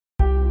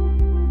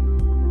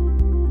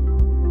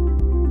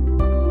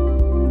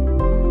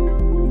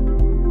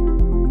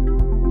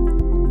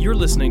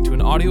listening to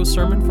an audio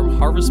sermon from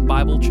Harvest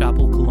Bible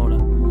Chapel,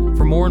 Kelowna.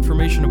 For more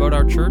information about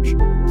our church,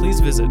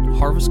 please visit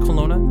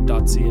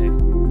harvestkelowna.ca.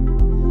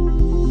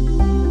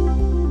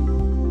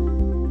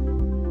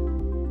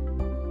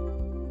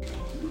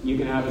 You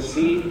can have a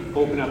seat,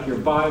 open up your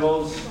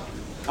Bibles.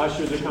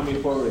 Ushers are coming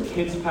forward with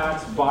kids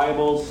packs,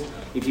 Bibles.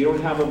 If you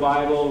don't have a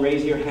Bible,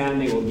 raise your hand.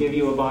 They will give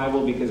you a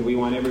Bible because we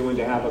want everyone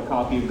to have a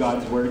copy of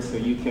God's Word so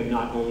you can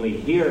not only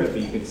hear it,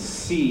 but you can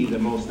see the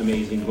most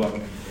amazing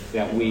book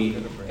that we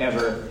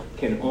ever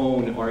can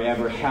own or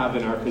ever have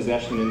in our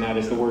possession, and that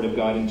is the Word of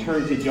God. And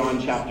turn to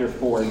John chapter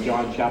 4.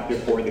 John chapter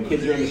 4. The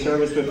kids are in the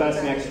service with us.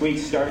 Next week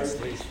starts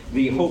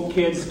the Hope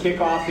Kids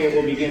kickoff. It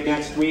will begin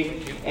next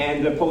week.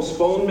 And the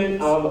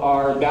postponement of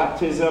our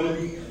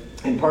baptism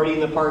and Party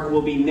in the Park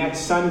will be next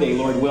Sunday,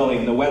 Lord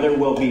willing. The weather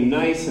will be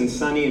nice and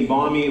sunny and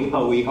balmy,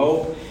 well, we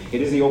hope.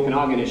 It is the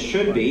Okanagan. It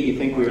should be. You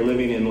think we were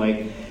living in,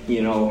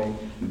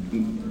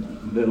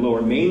 the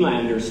lower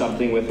mainland or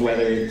something with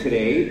weather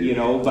today,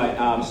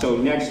 but so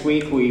next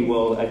week we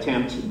will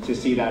attempt to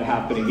see that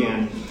happen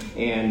again.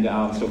 And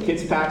so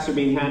kids packs are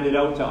being handed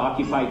out to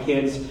Occupy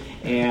Kids,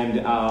 and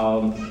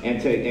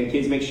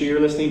kids, make sure you're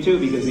listening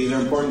too, because these are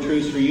important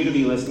truths for you to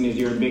be listening as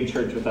you're in big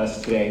church with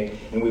us today.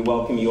 And we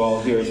welcome you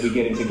all here as we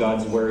get into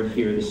God's Word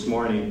here this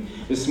morning.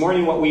 This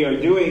morning what we are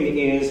doing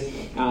is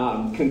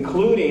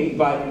concluding,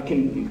 but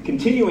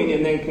continuing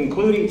and then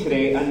concluding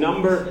today a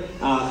number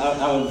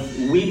of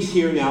weeks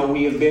here now.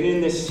 We have been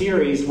in this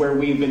series where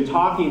we've been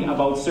talking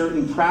about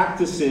certain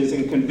practices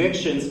and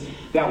convictions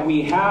that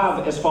we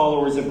have as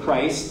followers of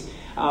Christ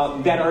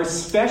that are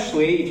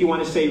especially, if you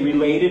want to say,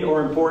 related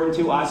or important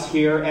to us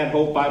here at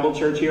Hope Bible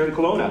Church here in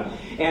Kelowna.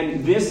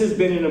 And this has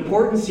been an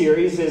important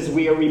series as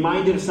we are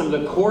reminded of some of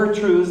the core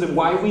truths of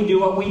why we do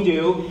what we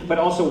do, but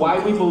also why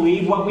we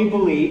believe what we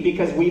believe,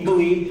 because we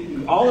believe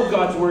all of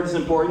God's Word is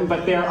important,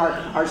 but there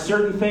are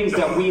certain things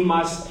that we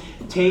must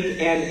take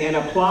and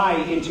apply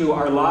into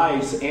our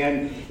lives,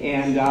 and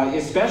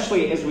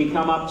especially as we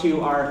come up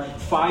to our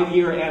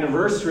 5-year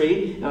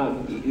anniversary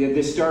at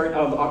the start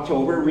of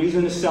October.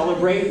 Reason to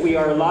celebrate. We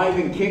are alive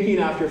and kicking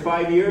after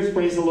 5 years,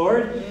 praise the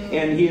Lord,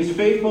 and He is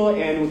faithful,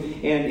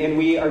 and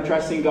we are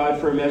trusting God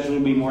for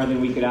immeasurably more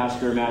than we could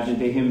ask or imagine.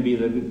 To Him be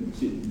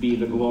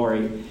the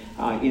glory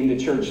in the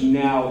church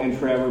now and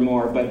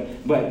forevermore.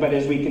 But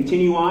as we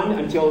continue on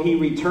until He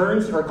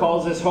returns or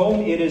calls us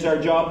home, it is our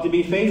job to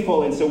be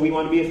faithful. And so we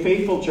want to be a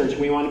faithful church.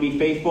 We want to be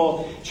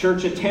faithful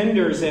church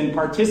attenders and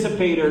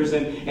participators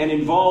and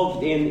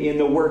involved in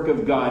the work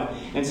of God.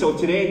 And so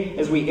today,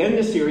 as we end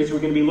the series, we're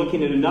going to be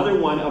looking at another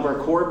one of our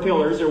core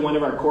pillars, or one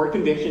of our core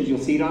convictions. You'll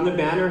see it on the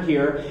banner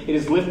here. It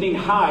is lifting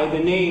high the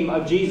name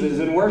of Jesus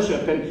in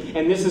worship.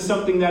 And this is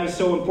something that is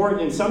so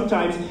important. And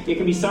sometimes it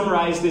can be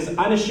summarized as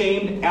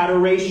unashamed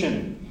adoration.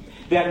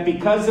 That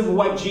because of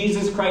what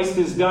Jesus Christ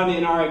has done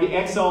in our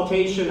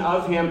exaltation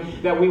of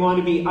Him, that we want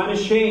to be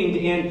unashamed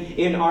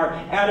in our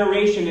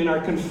adoration, in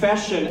our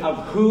confession of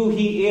who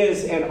He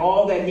is and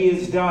all that He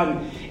has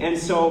done. And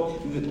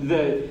so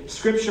the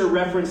scripture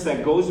reference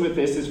that goes with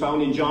this is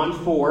found in John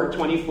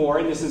 4:24,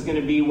 and this is going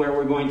to be where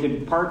we're going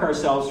to park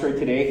ourselves for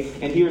today.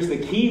 And here's the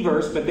key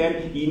verse, but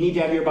then you need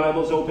to have your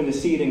Bibles open to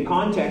see it in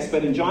context.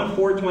 But in John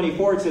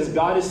 4:24 it says,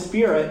 God is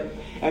spirit,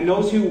 and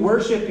those who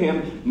worship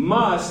Him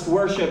must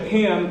worship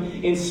Him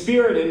in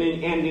spirit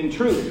and in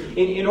truth.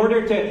 In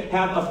order to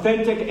have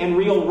authentic and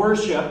real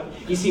worship,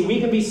 you see, we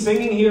can be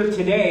singing here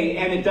today,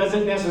 and it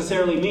doesn't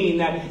necessarily mean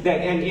that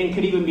and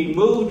could even be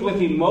moved with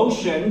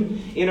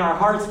emotion in our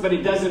hearts, but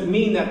it doesn't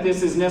mean that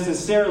this is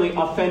necessarily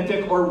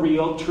authentic or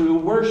real, true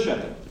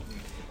worship.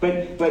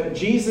 But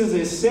Jesus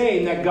is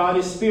saying that God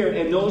is spirit,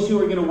 and those who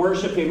are going to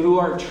worship Him, who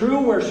are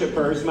true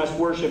worshipers, must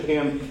worship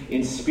Him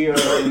in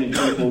spirit and in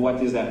truth. Well, what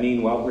does that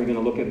mean? Well, we're going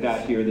to look at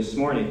that here this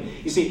morning.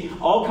 You see,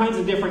 all kinds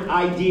of different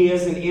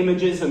ideas and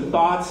images and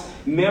thoughts,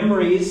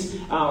 memories,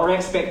 or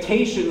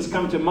expectations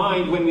come to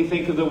mind when we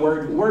think of the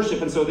word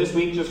worship. And so this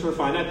week, just for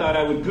fun, I thought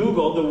I would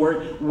Google the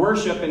word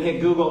worship and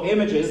hit Google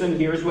Images,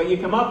 and here's what you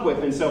come up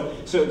with. And so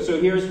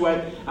here's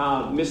what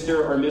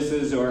Mr. or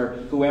Mrs. or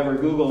whoever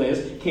Google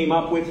is came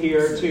up with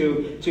here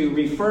to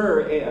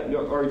refer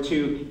or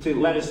to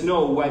let us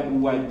know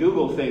what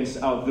Google thinks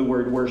of the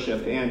word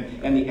worship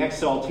and the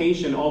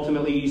exaltation.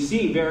 Ultimately, you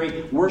see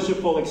very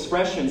worshipful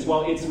expressions.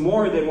 Well, it's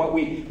more than what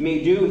we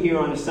may do here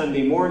on a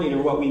Sunday morning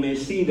or what we may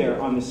see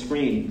there on the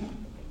screen.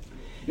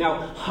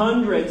 Now,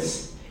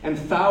 hundreds and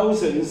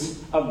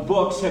thousands of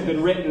books have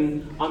been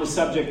written on the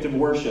subject of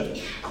worship.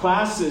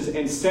 Classes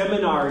and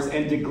seminars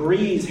and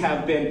degrees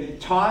have been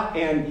taught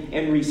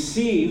and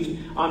received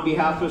on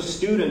behalf of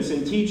students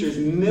and teachers.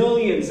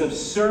 Millions of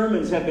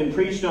sermons have been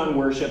preached on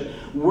worship.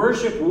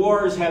 Worship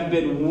wars have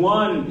been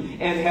won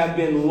and have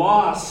been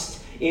lost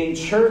in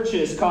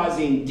churches,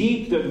 causing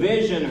deep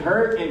division,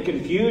 hurt, and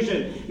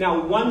confusion.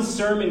 Now, one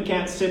sermon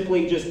can't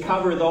simply just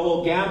cover the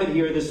whole gamut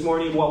here this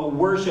morning, what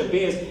worship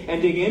is,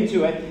 and dig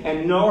into it,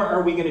 and nor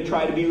are we going to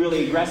try to be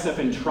really aggressive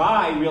and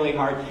try really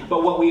hard.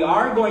 But what we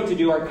are going to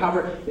do are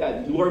cover,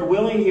 Lord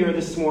willing here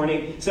this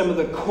morning, some of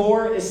the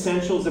core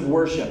essentials of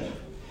worship.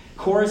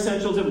 Core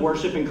essentials of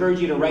worship.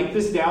 Encourage you to write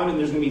this down, and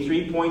there's going to be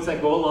 3 points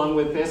that go along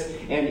with this,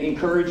 and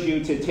encourage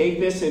you to take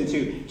this and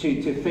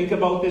to think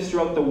about this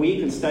throughout the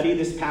week and study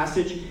this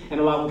passage and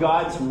allow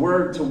God's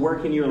Word to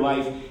work in your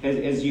life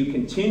as you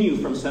continue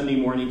from Sunday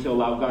morning to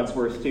allow God's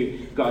Word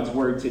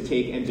to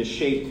take and to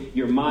shape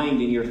your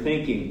mind and your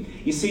thinking.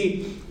 You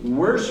see,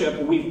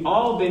 worship, we've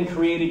all been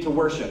created to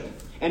worship.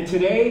 And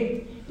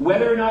today,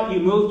 whether or not you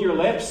moved your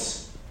lips,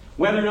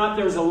 whether or not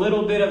there's a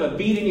little bit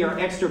of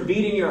extra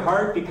beat in your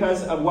heart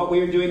because of what we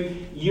are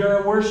doing, you're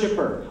a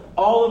worshiper.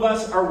 All of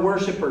us are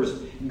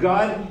worshipers.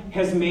 God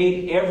has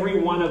made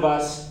every one of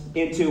us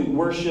into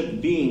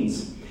worship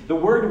beings. The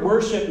word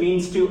worship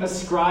means to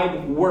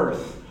ascribe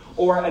worth.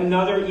 Or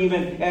another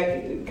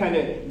even kind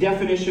of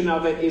definition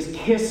of it is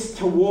kiss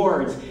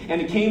towards.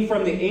 And it came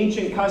from the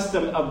ancient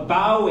custom of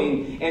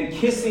bowing and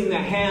kissing the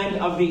hand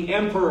of the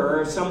emperor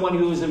or someone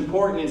who was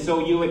important. And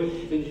so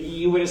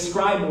you would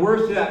ascribe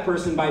worth to that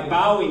person by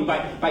bowing,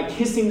 by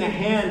kissing the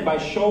hand, by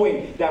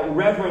showing that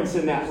reverence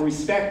and that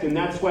respect. And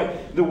that's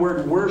what the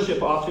word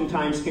worship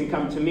oftentimes can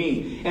come to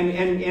mean.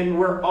 And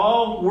we're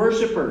all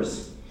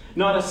worshipers.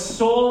 Not a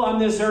soul on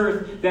this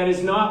earth that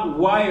is not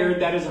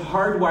wired, that is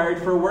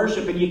hardwired for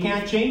worship, and you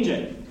can't change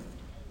it.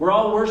 We're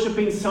all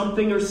worshiping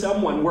something or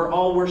someone. We're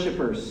all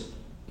worshipers.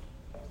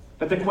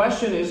 But the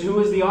question is, who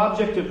is the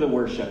object of the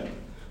worship?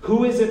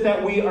 Who is it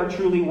that we are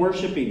truly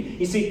worshiping?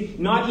 You see,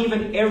 not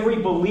even every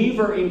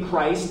believer in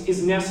Christ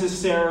is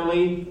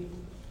necessarily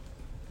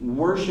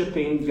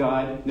worshiping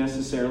God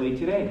necessarily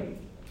today.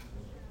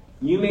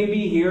 You may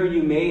be here,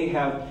 you may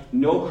have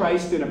know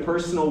Christ in a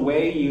personal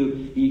way,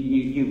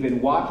 you've been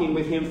walking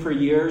with Him for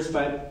years,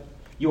 but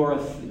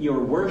your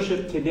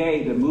worship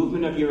today, the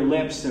movement of your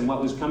lips and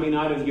what was coming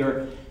out of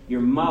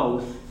your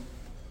mouth,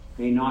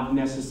 may not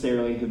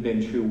necessarily have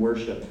been true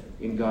worship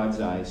in God's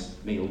eyes.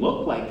 May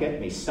look like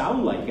it, may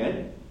sound like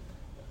it.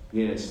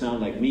 You know, it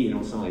sound like me, you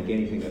don't sound like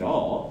anything at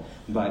all,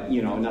 but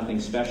nothing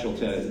special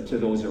to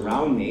those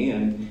around me,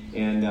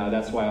 and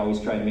that's why I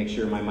always try to make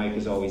sure my mic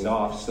is always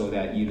off so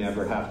that you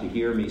never have to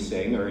hear me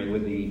sing. Or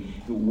with the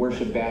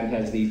worship band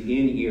has these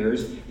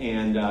in-ears,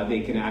 and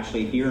they can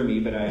actually hear me,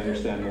 but I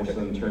understand most of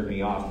them turn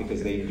me off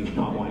because they do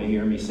not want to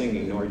hear me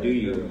singing, nor do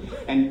you.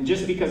 And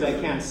just because I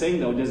can't sing,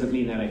 though, doesn't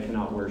mean that I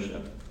cannot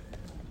worship.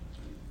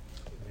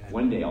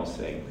 One day I'll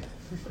sing.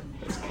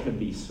 It's going to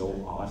be so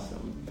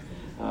awesome.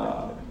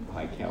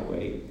 I can't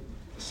wait.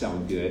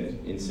 Sound good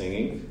in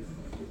singing.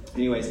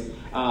 Anyways,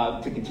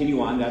 to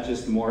continue on, that's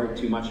just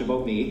too much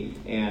about me,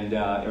 and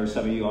or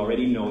some of you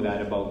already know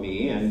that about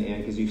me, and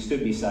because you've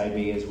stood beside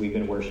me as we've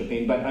been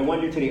worshiping. But I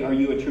wonder today, are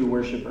you a true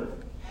worshiper?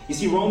 You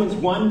see, Romans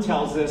 1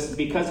 tells us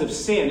because of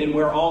sin, and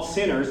we're all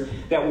sinners,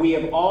 that we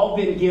have all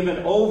been given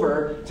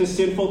over to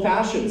sinful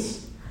passions.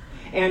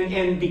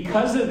 And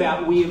because of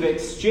that, we've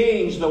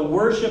exchanged the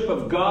worship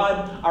of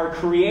God, our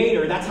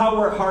Creator. That's how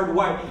we're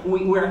hardwired.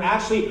 We're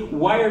actually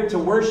wired to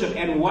worship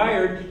and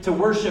wired to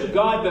worship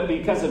God. But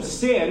because of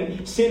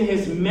sin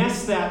has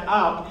messed that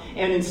up.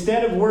 And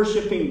instead of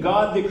worshiping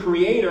God, the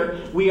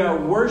Creator, we are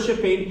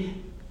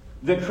worshiping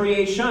the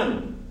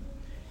creation.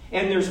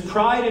 And there's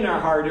pride in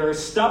our heart, or a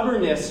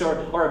stubbornness,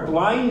 or a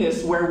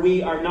blindness where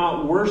we are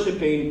not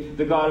worshiping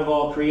the God of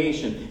all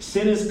creation.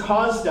 Sin has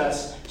caused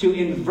us to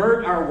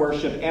invert our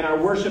worship, and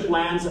our worship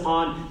lands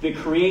on the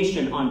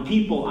creation, on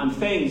people, on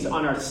things,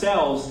 on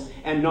ourselves,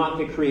 and not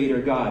the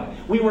Creator God.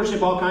 We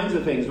worship all kinds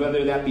of things,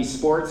 whether that be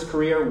sports,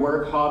 career,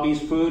 work,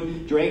 hobbies,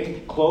 food,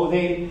 drink,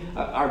 clothing,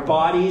 our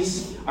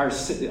bodies, our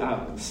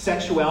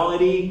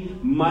sexuality,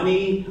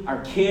 money,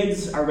 our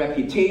kids, our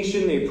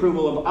reputation, the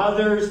approval of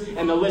others,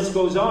 and the list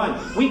goes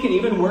on. We can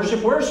even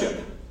worship.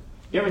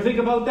 You ever think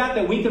about that?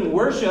 That we can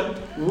worship,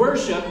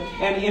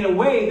 and in a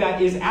way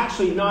that is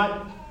actually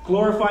not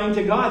glorifying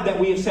to God, that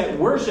we have set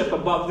worship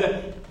above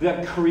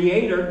the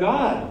Creator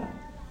God.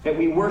 That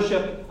we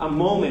worship a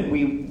moment,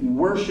 we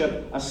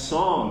worship a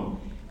song,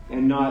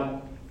 and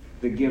not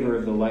the giver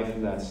of the life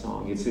of that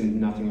song. It's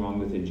nothing wrong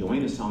with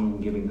enjoying a song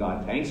and giving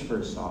God thanks for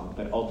a song,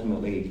 but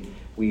ultimately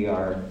we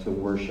are to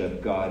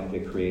worship God, the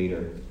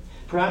Creator.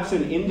 Perhaps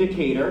an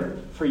indicator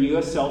for you,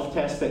 a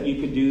self-test that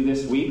you could do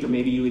this week, or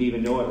maybe you would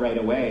even know it right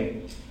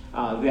away,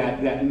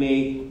 that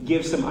may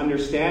give some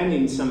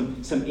understanding,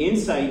 some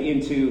insight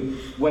into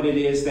what it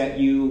is that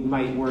you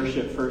might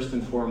worship first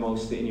and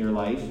foremost in your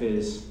life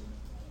is,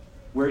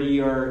 where do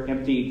your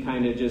empty,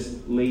 kind of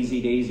just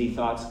lazy-daisy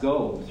thoughts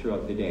go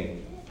throughout the day?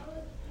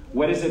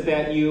 What is it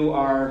that you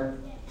are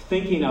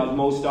thinking of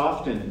most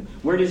often?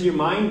 Where does your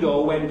mind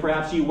go when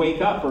perhaps you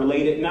wake up, or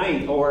late at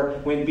night, or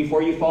when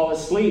before you fall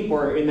asleep,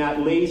 or in that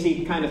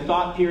lazy kind of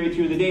thought period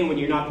through the day when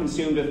you're not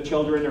consumed with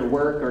children or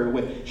work or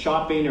with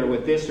shopping or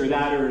with this or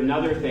that or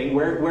another thing?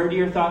 Where do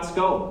your thoughts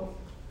go?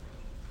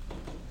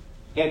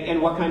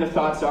 And what kind of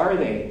thoughts are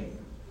they?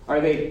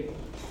 Are they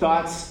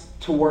thoughts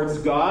towards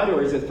God,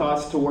 or is it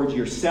thoughts towards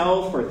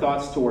yourself, or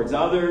thoughts towards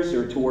others,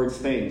 or towards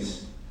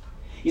things?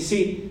 You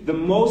see, the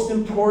most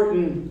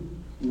important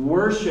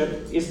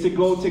worship is to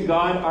go to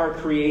God, our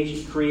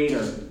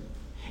Creator.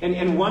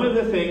 And one of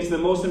the things, the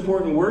most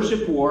important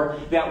worship war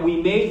that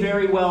we may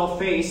very well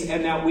face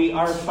and that we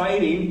are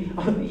fighting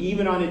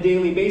even on a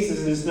daily basis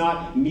is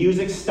not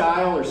music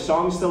style or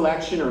song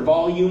selection or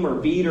volume or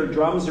beat or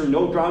drums or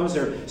no drums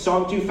or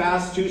song too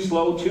fast, too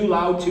slow, too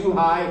loud, too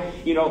high.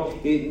 You know,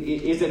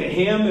 is it a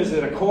hymn? Is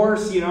it a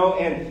chorus? You know,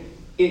 and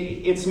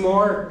it's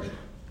more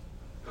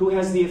who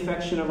has the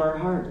affection of our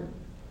heart.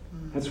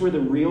 That's where the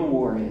real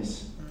war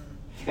is.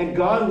 And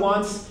God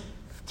wants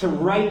to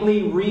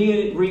rightly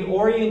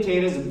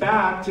reorientate us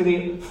back to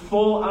the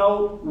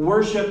full-out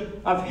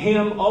worship of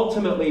Him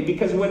ultimately.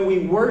 Because when we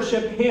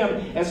worship Him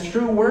as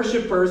true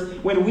worshipers,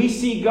 when we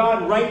see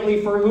God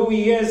rightly for who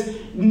He is,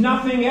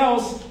 nothing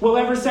else will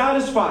ever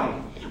satisfy.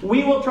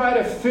 We will try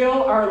to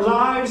fill our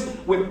lives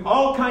with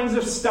all kinds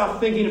of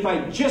stuff, thinking if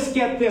I just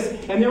get this,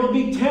 and there will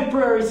be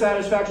temporary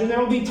satisfaction, there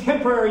will be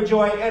temporary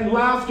joy and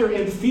laughter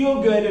and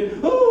feel good and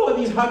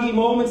these huggy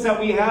moments that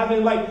we have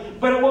in life,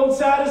 but it won't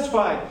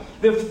satisfy.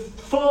 The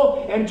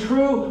full and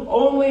true,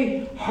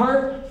 only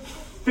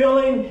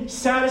heart-filling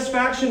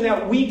satisfaction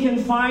that we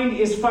can find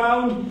is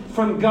found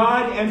from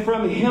God and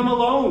from Him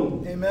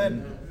alone.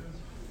 Amen.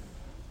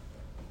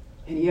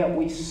 And yet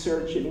we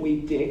search and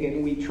we dig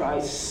and we try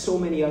so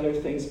many other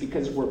things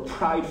because we're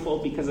prideful,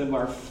 because of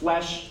our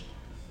flesh.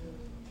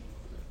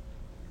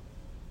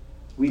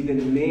 We've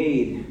been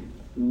made,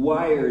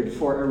 wired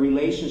for a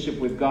relationship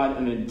with God,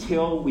 and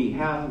until we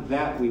have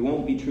that, we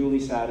won't be truly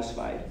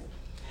satisfied.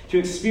 To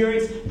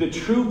experience the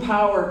true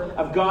power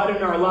of God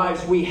in our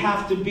lives, we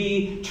have to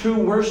be true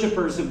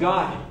worshipers of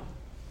God.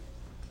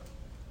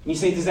 You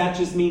say, does that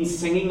just mean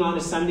singing on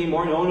a Sunday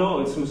morning? Oh no,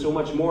 it's so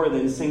much more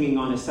than singing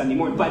on a Sunday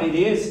morning. But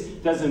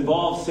it does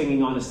involve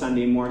singing on a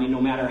Sunday morning, no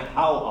matter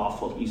how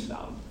awful you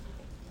sound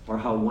or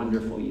how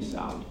wonderful you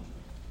sound.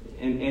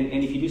 And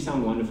if you do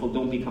sound wonderful,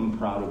 don't become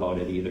proud about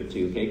it either,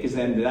 too, okay? Because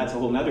then that's a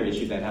whole other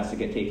issue that has to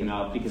get taken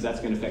up, because that's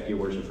going to affect your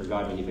worship for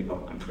God when you think,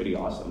 oh, I'm pretty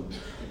awesome.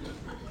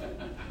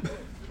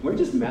 We're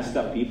just messed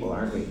up people,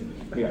 aren't we?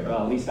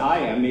 Well, at least I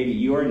am. Maybe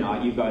you're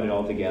not. You've got it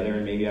all together,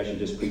 and maybe I should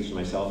just preach to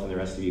myself and the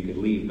rest of you could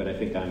leave, but I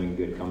think I'm in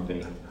good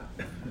company.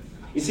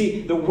 You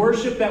see, the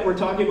worship that we're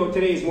talking about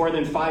today is more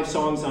than 5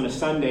 songs on a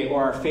Sunday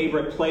or our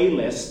favorite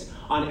playlist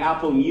on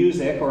Apple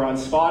Music or on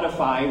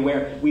Spotify,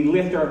 where we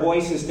lift our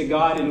voices to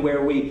God and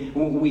where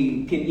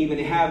we can even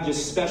have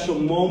just special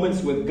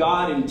moments with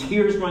God and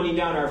tears running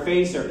down our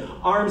face or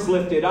arms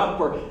lifted up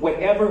or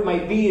whatever it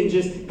might be, and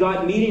just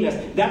God meeting us.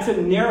 That's a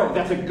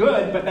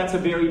good, but that's a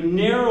very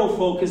narrow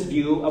focused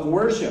view of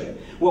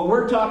worship. What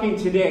we're talking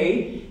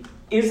today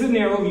is the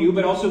narrow view,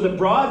 but also the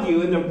broad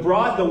view, and the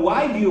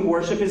wide view of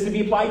worship is to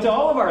be applied to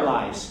all of our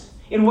lives.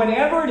 In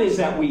whatever it is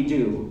that we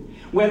do.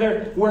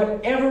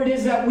 Wherever it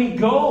is that we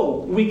go,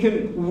 we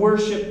can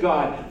worship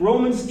God.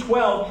 Romans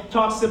 12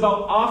 talks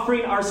about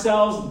offering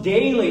ourselves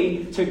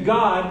daily to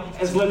God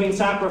as living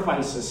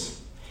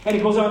sacrifices. And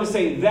it goes on to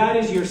say, that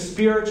is your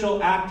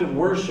spiritual act of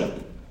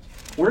worship.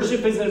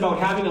 Worship isn't about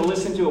having to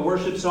listen to a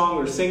worship song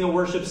or sing a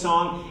worship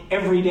song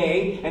every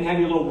day and have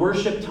your little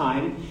worship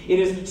time. It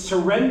is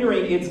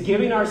surrendering. It's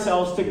giving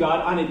ourselves to God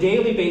on a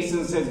daily basis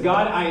and says,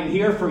 God, I am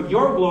here for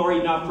your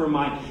glory, not for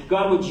mine.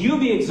 God, would you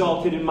be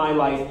exalted in my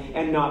life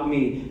and not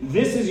me?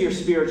 This is your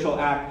spiritual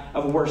act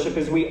of worship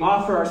as we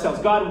offer ourselves.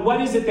 God, what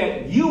is it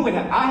that you would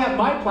have? I have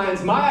my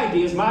plans, my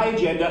ideas, my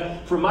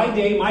agenda for my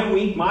day, my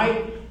week,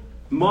 my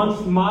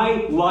month,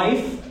 my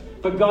life.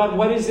 But God,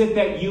 what is it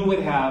that you would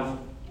have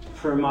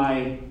for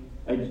my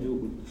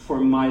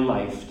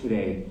life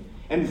today?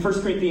 And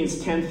 1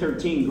 Corinthians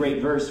 10:13,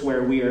 great verse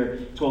where we are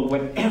told,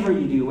 whatever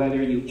you do,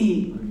 whether you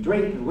eat or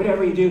drink or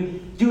whatever you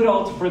do it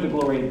all for the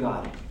glory of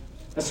God.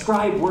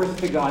 Ascribe worth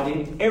to God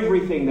in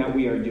everything that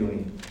we are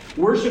doing.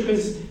 Worship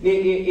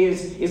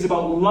is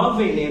about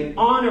loving and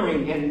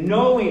honoring and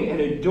knowing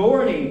and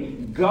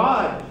adoring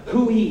God,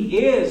 who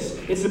He is.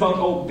 It's about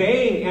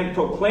obeying and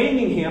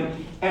proclaiming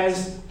Him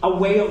as a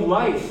way of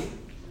life.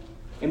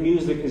 And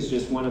music is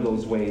just one of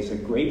those ways, a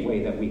great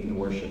way that we can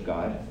worship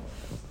God.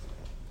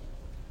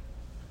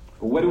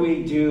 But what do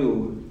we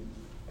do?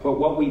 But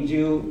what we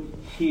do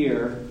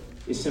here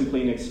is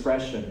simply an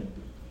expression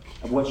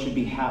of what should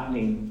be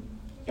happening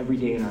every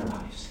day in our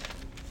lives.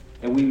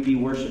 That we would be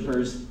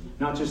worshipers,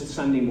 not just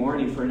Sunday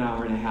morning for an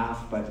hour and a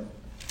half, but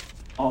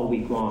all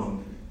week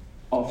long,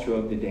 all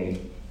throughout the day,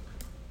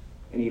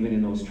 and even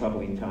in those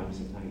troubling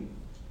times at night.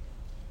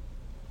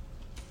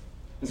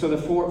 And so the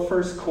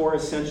first core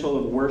essential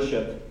of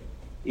worship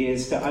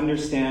is to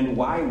understand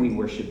why we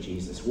worship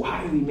Jesus,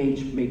 why we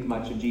make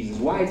much of Jesus,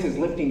 why it says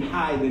lifting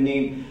high the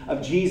name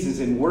of Jesus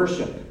in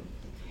worship.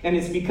 And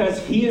it's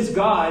because He is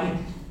God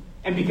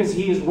and because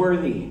He is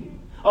worthy.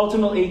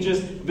 Ultimately,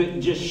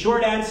 just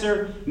short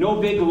answer, no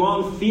big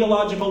long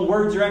theological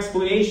words or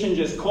explanation,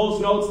 just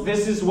Coles Notes.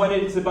 This is what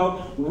it's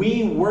about.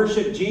 We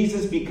worship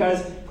Jesus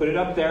because, put it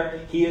up there,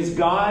 He is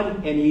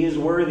God and He is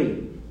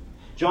worthy.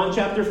 John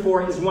chapter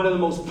 4 is one of the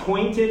most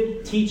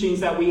pointed teachings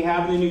that we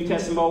have in the New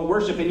Testament about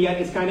worship. And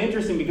yet it's kind of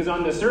interesting because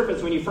on the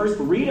surface, when you first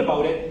read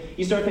about it,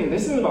 you start thinking,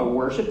 this isn't about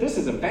worship, this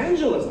is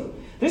evangelism.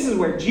 This is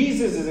where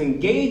Jesus is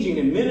engaging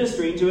and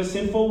ministering to a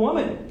sinful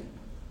woman.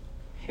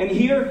 And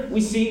here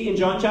we see in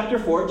John chapter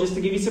 4, just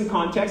to give you some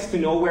context to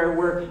know where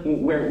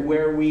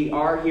we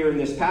are here in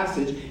this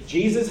passage,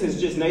 Jesus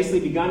has just nicely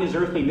begun his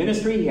earthly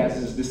ministry. He has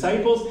his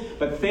disciples,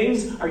 but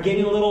things are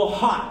getting a little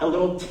hot, a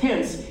little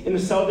tense in the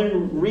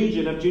southern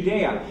region of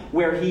Judea,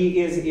 where he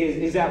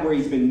is at, where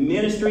he's been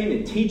ministering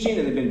and teaching,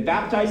 and they've been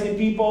baptizing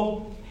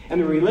people. And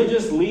the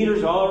religious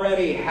leaders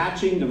already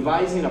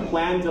devising a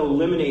plan to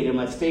eliminate him.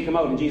 Let's take him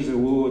out. And Jesus says,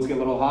 ooh, it's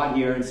getting a little hot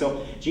here. And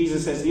so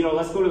Jesus says,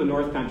 let's go to the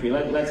north country.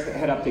 Let's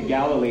head up to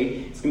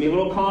Galilee. It's going to be a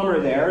little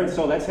calmer there, and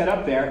so let's head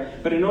up there.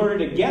 But in order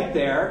to get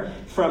there,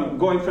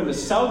 going from the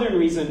southern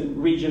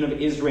region of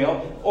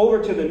Israel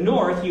over to the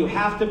north, you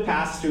have to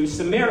pass through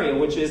Samaria,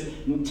 which is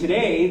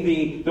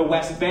today the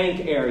West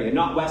Bank area.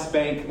 Not West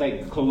Bank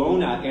like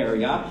Kelowna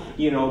area,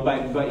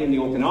 but in the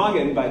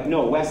Okanagan, but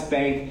no, West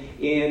Bank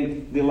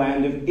in the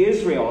land of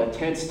Israel. A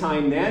tense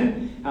time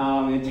then,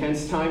 a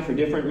tense time for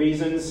different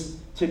reasons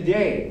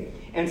today.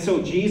 And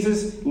so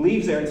Jesus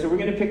leaves there. And so we're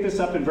going to pick this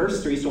up in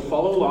verse 3. So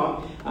follow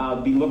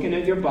along. Be looking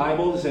at your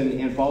Bibles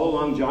and follow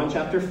along John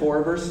chapter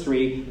 4, verse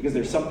 3. Because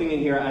there's something in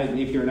here.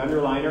 If you're an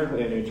underliner,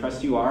 and I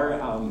trust you are,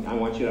 I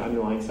want you to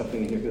underline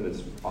something in here because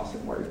it's an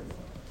awesome word.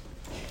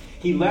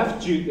 He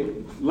left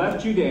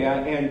Judea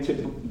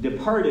and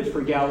departed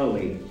for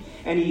Galilee.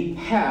 And he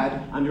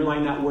had,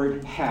 underline that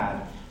word,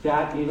 had.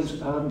 That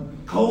is a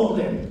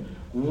golden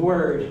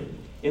word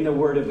in the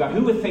Word of God.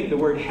 Who would think the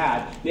word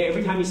had?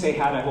 Every time you say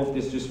had, I hope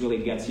this just really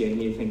gets you.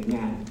 And you think,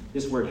 man,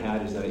 this word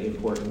had is an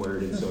important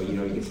word. And so, you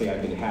can say,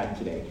 I've been had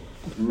today.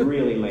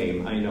 Really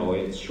lame. I know.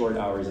 It's short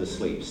hours of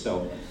sleep.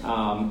 So,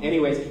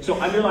 anyways, so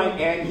underline,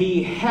 and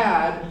he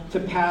had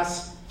to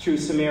pass through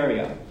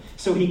Samaria.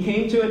 So he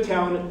came to a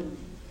town.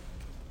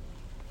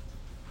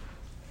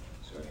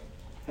 Sorry.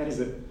 That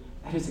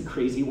is a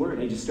crazy word.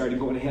 I just started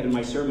going ahead in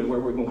my sermon where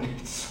we're going.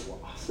 It's so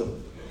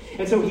awesome.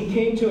 And so he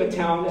came to a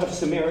town of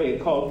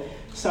Samaria called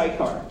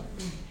Sychar,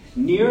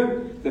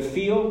 near the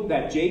field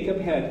that Jacob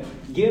had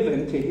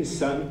given to his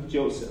son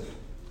Joseph.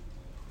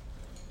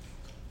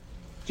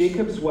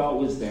 Jacob's well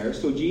was there,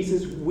 so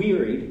Jesus,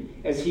 wearied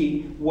as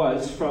he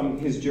was from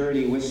his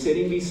journey, was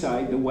sitting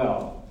beside the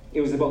well.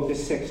 It was about the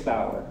 6th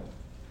hour.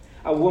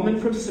 A woman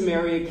from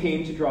Samaria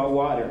came to draw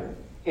water,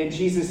 and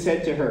Jesus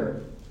said to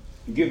her,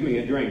 "Give me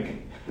a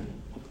drink."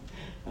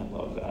 I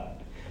love that.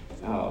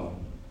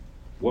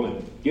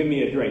 Woman, give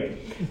me a drink.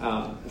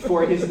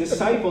 For his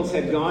disciples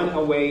had gone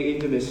away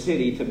into the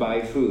city to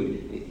buy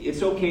food.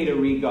 It's okay to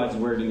read God's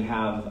word and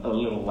have a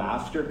little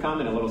laughter come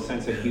and a little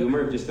sense of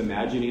humor, just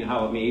imagining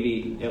how it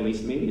maybe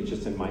it's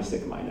just in my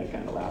sick mind, I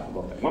kind of laugh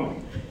about that.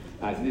 Woman.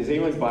 Does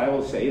anyone's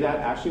Bible say that,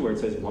 actually, where it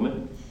says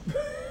woman?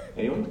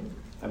 Anyone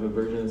have a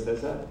version that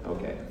says that?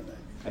 Okay.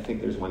 I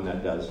think there's one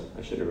that does.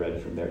 I should have read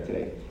from there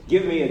today.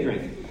 Give me a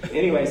drink.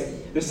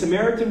 Anyways, the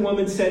Samaritan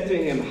woman said to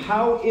him,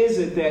 "How is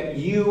it that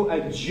you,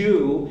 a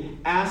Jew,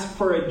 ask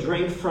for a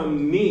drink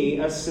from me,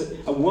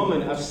 a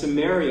woman of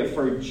Samaria?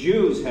 For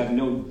Jews have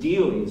no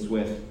dealings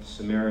with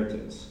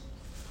Samaritans."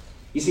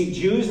 You see,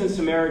 Jews and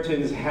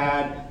Samaritans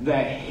had the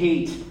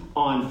hate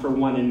on for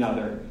one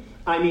another.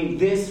 I mean,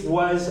 this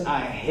was a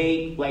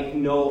hate like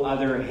no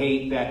other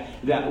hate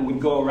that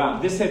would go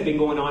around. This had been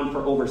going on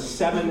for over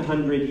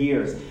 700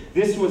 years.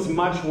 This was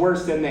much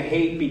worse than the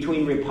hate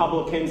between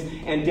Republicans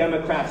and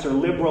Democrats, or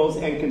liberals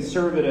and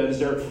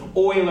conservatives, or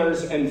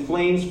Oilers and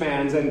Flames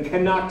fans, and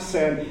Canucks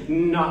and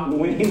not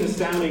winning the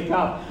Stanley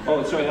Cup.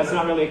 Oh, sorry, that's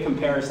not really a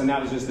comparison.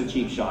 That was just a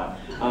cheap shot.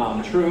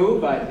 True,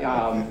 but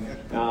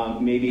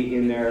maybe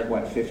in their,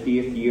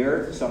 50th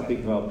year?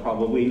 Something, well,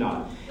 probably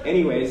not.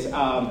 Anyways,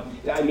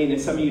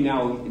 and some of you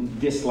now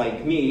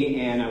dislike me,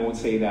 and I won't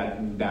say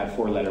that bad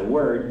 4-letter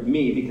word,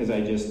 me, because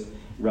I just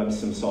rubbed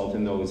some salt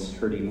in those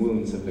hurting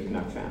wounds of the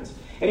Canuck fans.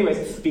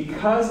 Anyways,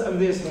 because of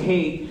this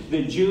hate,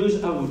 the Jews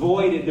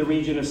avoided the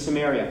region of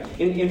Samaria.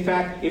 In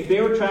fact, if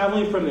they were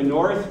traveling from the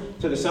north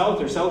to the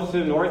south or south to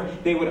the north,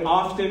 they would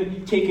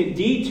often take a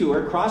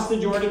detour, cross the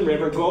Jordan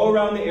River, go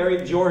around the area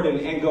of Jordan,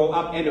 and go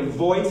up and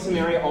avoid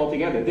Samaria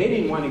altogether. They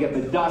didn't want to get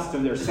the dust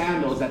of their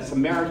sandals that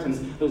Samaritans,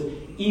 those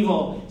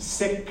evil,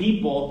 sick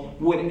people,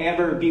 would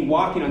ever be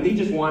walking on. They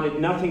just wanted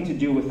nothing to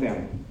do with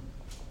them.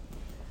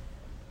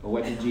 But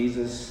what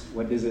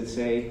does it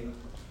say?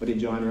 What did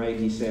John write?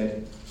 He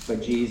said, but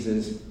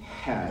Jesus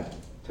had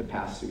to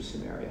pass through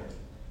Samaria.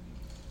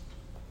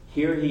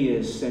 Here he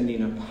is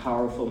sending a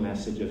powerful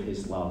message of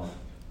his love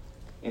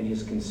and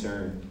his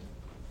concern,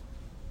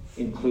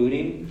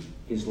 including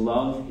his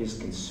love, his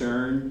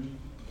concern,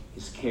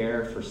 his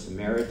care for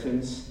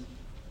Samaritans,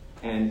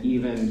 and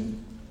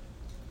even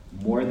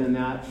more than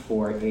that,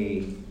 for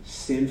a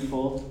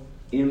sinful,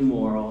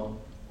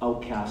 immoral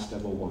outcast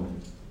of a woman.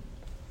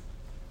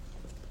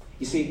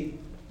 You see,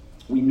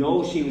 we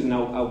know she was an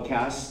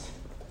outcast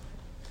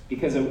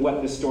because of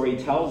what the story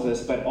tells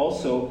us, but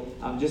also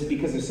just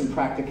because of some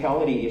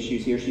practicality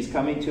issues here. She's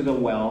coming to the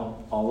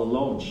well all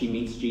alone. She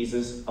meets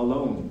Jesus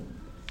alone.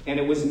 And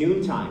it was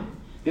noontime.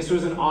 This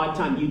was an odd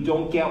time. You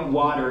don't get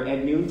water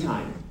at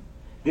noontime.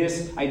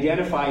 This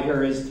identified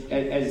her as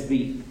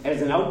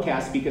an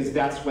outcast, because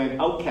that's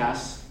when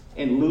outcasts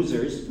and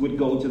losers would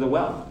go to the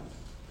well.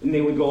 And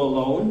they would go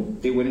alone.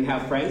 They wouldn't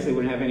have friends. They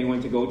wouldn't have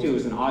anyone to go to. It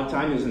was an odd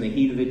time. It was in the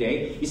heat of the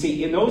day. You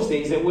see, in those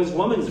days, it was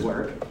woman's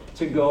work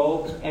to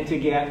go and to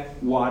get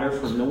water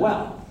from the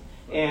well.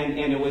 And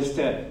it was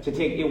to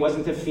take, it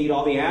wasn't to feed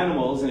all the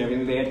animals and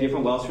everything. They had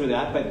different wells for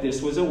that, but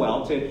this was a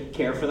well to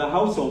care for the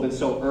household. And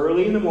so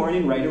early in the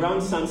morning, right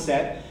around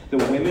sunset, the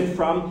women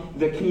from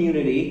the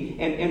community,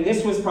 and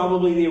this was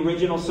probably the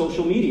original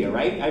social media,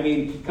 right? I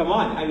mean, come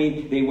on. I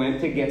mean, they went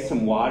to get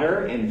some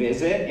water and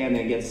visit, and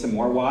then get some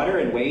more water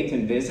and wait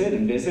and visit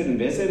and visit and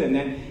visit. And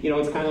then,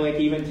 it's kind of like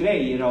even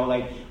today,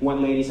 like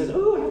one lady says,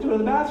 oh, I have to go to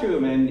the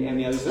bathroom. And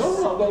the other says,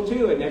 oh, I'll go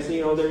too. And next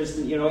thing there's,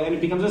 and it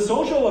becomes a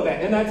social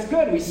event. And that's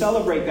good. We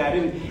celebrate that.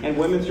 And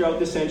women throughout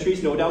the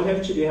centuries, no doubt,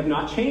 have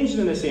not changed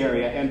in this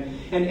area.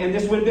 And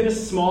this would have been a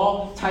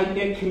small,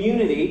 tight-knit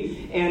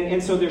community.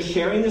 And so they're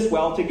sharing this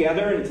well together,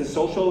 and it's a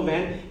social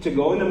event to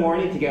go in the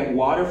morning to get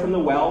water from the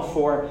well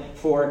for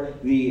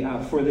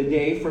the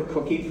day, for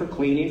cooking, for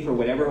cleaning, for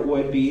whatever it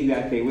would be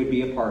that they would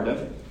be a part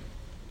of.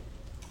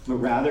 But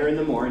rather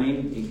than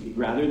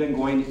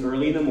going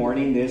early in the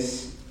morning,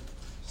 this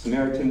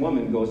Samaritan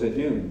woman goes at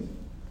noon,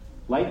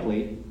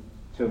 likely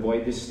to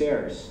avoid the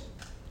stares,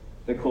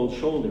 the cold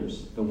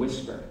shoulders, the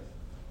whisper,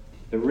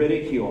 the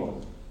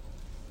ridicule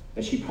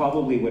that she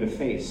probably would have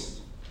faced.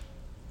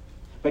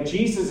 But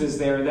Jesus is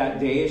there that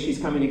day as she's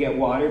coming to get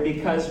water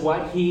because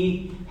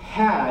he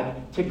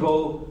had to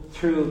go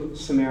through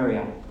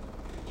Samaria.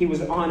 He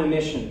was on a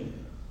mission.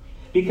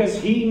 Because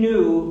he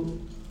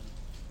knew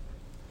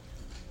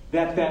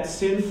that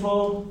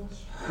sinful,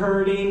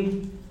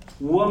 hurting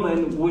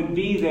woman would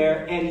be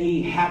there, and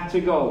he had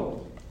to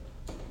go.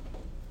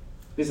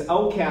 This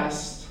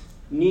outcast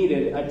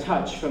needed a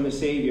touch from the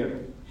Savior.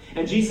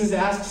 And Jesus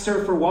asks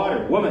her for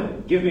water.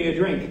 Woman, give me a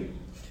drink.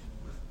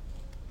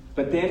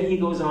 But then he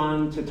goes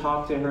on to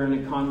talk to her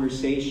in a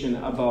conversation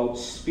about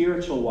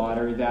spiritual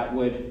water that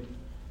would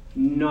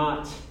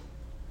not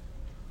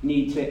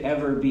need to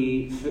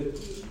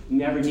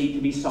never need to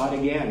be sought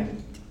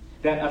again.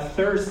 That a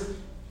thirst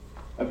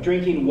of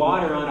drinking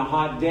water on a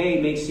hot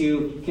day makes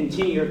you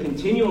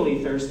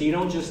continually thirsty. You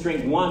don't just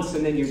drink once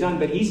and then you're done.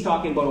 But he's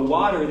talking about a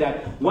water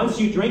that once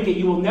you drink it,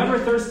 you will never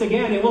thirst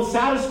again. It will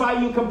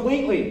satisfy you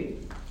completely.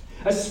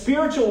 A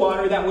spiritual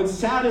water that would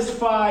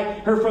satisfy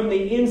her from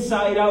the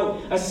inside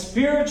out. A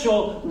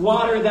spiritual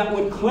water that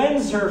would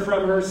cleanse her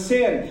from her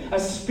sin. A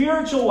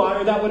spiritual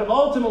water that would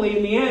ultimately,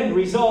 in the end,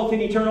 result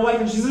in eternal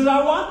life. And she says,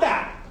 I want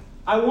that.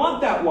 I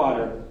want that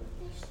water.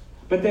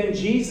 But then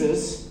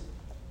Jesus,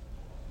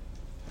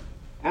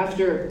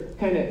 after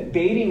kind of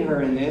baiting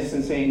her in this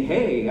and saying,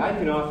 hey, I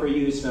can offer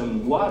you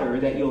some water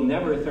that you'll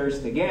never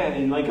thirst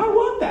again. And I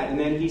want that. And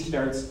then he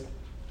starts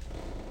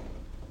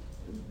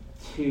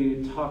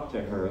to talk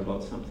to her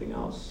about something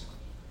else.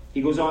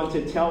 He goes on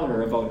to tell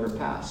her about her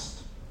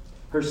past,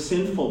 her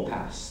sinful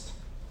past.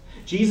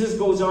 Jesus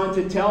goes on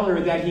to tell her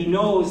that he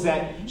knows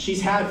that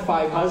she's had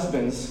 5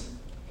 husbands,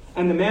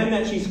 and the man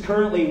that she's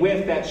currently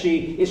with, that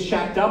she is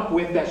shacked up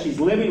with, that she's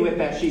living with,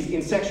 that she's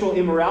in sexual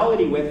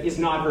immorality with, is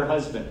not her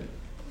husband.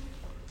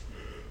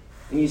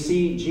 And you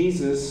see,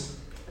 Jesus,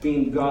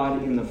 being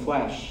God in the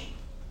flesh,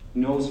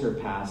 knows her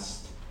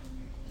past.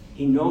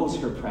 He knows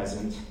her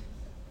present.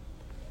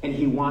 And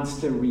he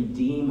wants to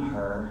redeem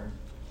her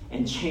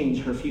and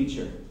change her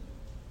future.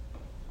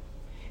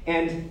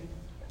 And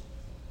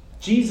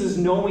Jesus,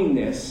 knowing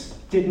this,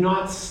 did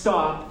not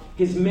stop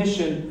his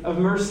mission of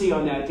mercy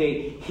on that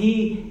day.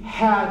 He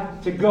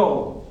had to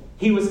go.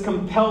 He was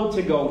compelled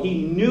to go.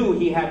 He knew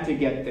he had to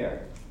get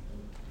there.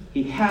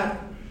 He had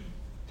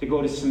to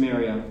go to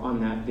Samaria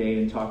on that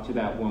day and talk to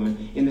that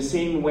woman. In the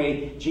same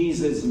way,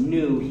 Jesus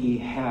knew he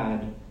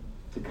had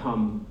to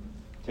come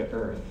to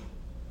earth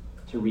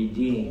to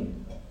redeem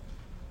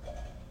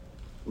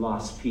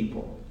lost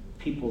people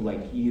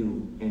like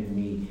you and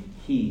me.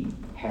 He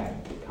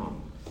had to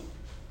come.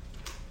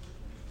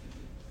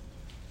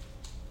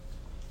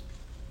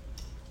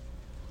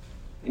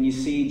 And you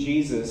see,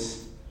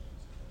 Jesus,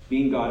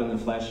 being God in the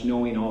flesh,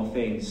 knowing all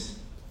things,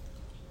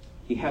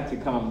 he had to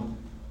come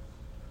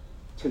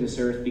to this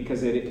earth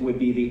because it would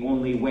be the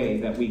only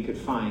way that we could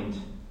find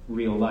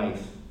real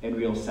life and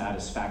real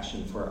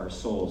satisfaction for our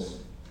souls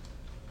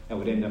that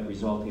would end up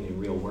resulting in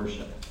real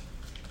worship.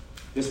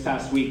 This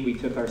past week, we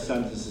took our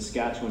son to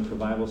Saskatchewan for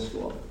Bible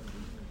school.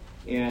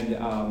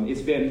 And it's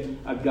been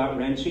a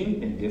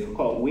gut-wrenching and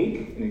difficult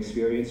week and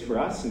experience for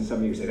us. And some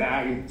of you say,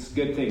 it's a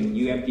good thing.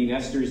 You empty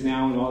nesters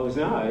now and all this.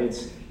 No,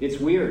 it's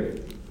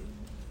weird.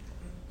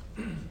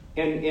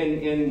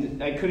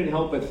 And I couldn't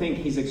help but think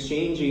he's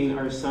exchanging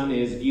our son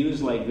his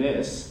views like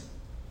this.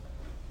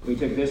 We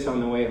took this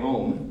on the way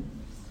home.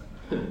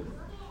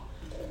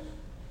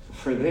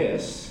 For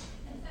this.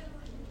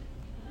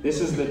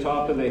 This is the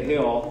top of the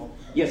hill.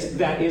 Yes,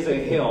 that is a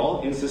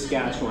hill in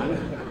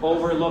Saskatchewan,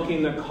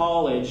 overlooking the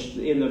college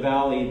in the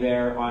valley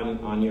there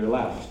on your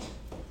left.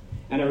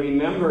 And I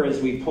remember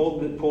as we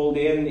pulled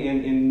in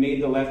and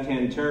made the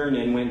left-hand turn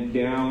and went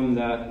down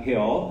the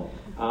hill,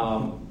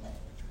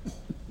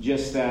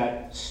 just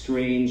that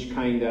strange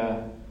kind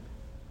of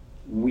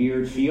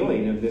weird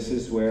feeling of this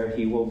is where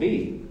he will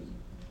be.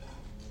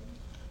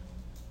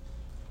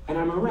 and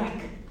I'm a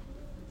wreck.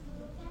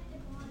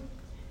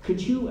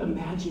 Could you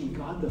imagine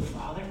God the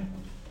Father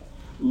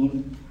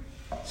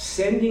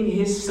sending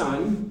his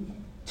Son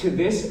to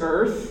this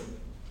earth,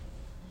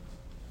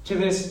 to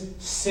this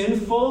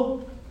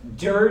sinful,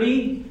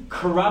 dirty,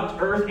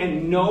 corrupt earth,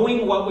 and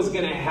knowing what was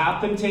going to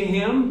happen to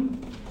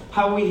him,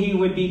 how he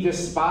would be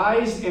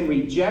despised and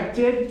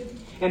rejected,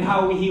 and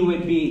how he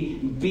would be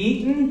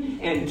beaten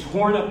and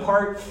torn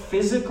apart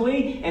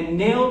physically and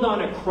nailed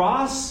on a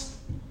cross?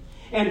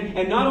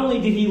 And not only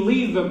did he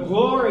leave the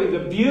glory,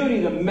 the beauty,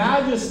 the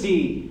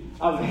majesty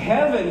of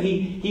heaven,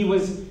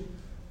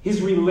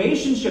 his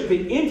relationship,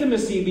 the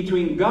intimacy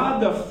between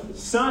God the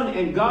Son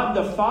and God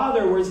the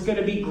Father was going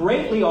to be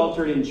greatly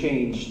altered and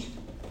changed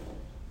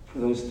for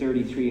those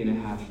 33 and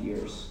a half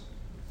years.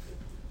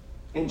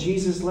 And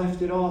Jesus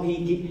left it all.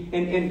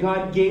 And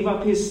God gave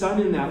up his Son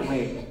in that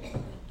way.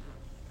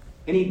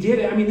 And he did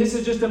it. I mean, this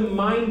is just a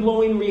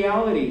mind-blowing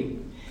reality.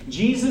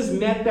 Jesus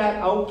met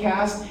that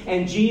outcast,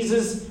 and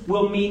Jesus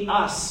will meet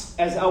us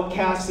as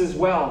outcasts as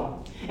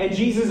well. And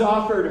Jesus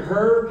offered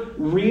her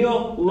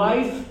real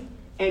life,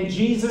 and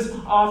Jesus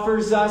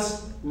offers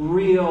us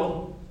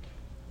real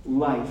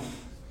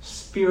life,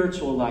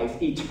 spiritual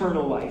life,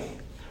 eternal life.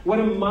 What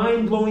a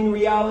mind-blowing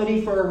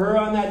reality for her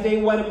on that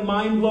day. What a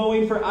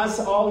mind-blowing for us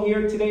all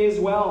here today as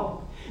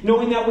well.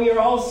 Knowing that we are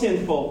all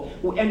sinful,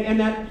 and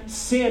that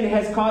sin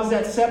has caused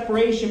that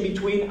separation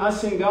between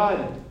us and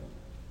God.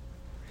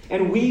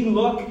 And we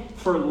look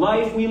for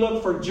life, we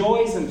look for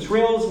joys and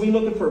thrills, we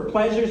look for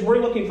pleasures, we're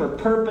looking for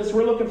purpose,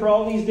 we're looking for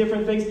all these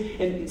different things,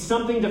 and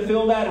something to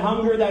fill that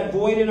hunger, that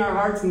void in our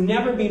hearts,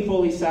 never being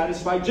fully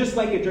satisfied, just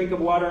like a drink of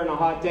water on a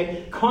hot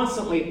day,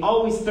 constantly,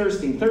 always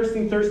thirsting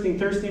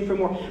for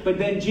more. But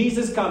then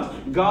Jesus comes,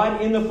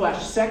 God in the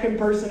flesh, second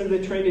person of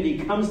the Trinity,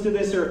 comes to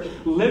this earth,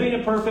 living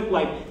a perfect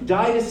life,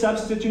 died a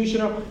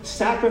substitutional,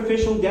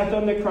 sacrificial death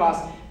on the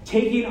cross,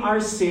 taking our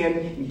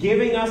sin,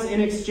 giving us in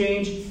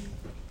exchange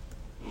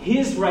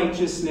his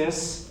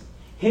righteousness,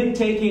 him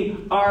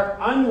taking our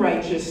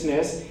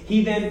unrighteousness.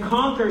 He then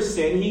conquers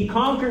sin. He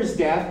conquers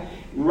death,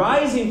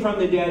 rising from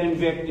the dead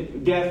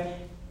in death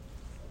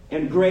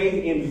and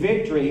grave in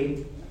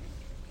victory.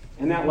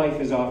 And that life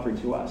is offered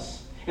to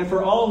us. And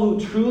for all who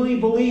truly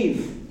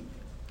believe,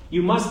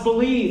 you must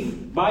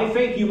believe by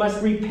faith. You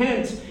must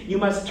repent. You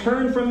must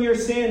turn from your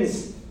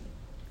sins.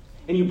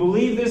 And you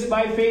believe this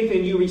by faith,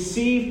 and you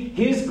receive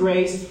his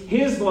grace,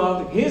 his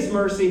love, his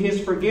mercy, his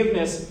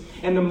forgiveness.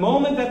 And the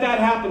moment that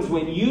happens,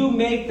 when you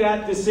make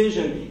that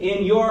decision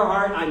in your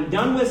heart, I'm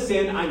done with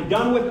sin, I'm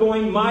done with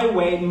going my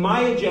way,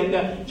 my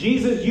agenda,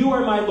 Jesus, you are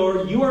my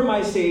Lord, you are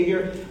my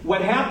Savior,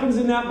 what happens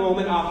in that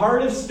moment, a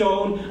heart of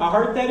stone, a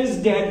heart that is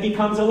dead,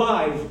 becomes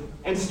alive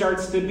and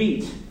starts to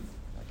beat.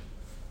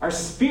 Our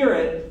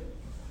spirit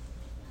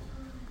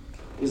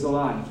is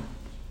alive.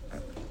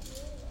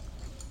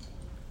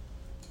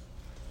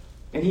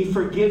 And he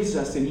forgives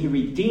us, and he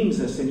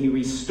redeems us, and he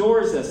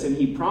restores us, and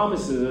he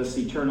promises us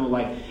eternal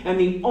life. And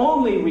the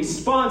only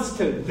response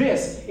to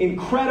this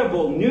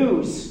incredible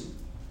news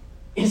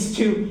is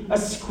to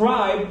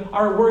ascribe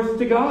our worth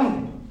to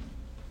God.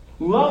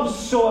 Love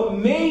so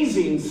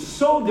amazing,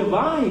 so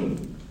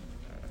divine.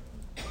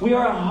 We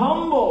are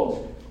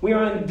humbled. We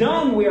are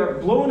undone. We are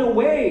blown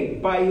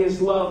away by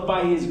his love,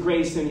 by his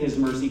grace, and his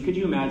mercy. Could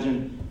you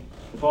imagine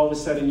if all of a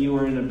sudden you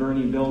were in a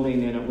burning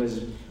building and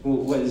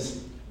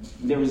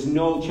there was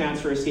no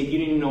chance for escape. You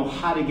didn't even know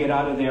how to get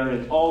out of there.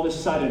 And all of a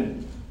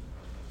sudden,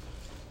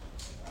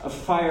 a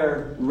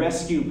fire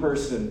rescue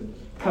person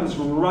comes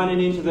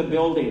running into the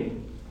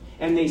building.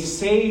 And they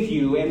save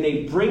you, and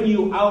they bring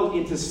you out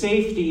into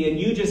safety, and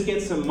you just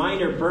get some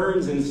minor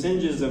burns and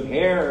singes of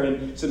hair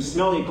and some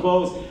smelly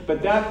clothes.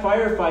 But that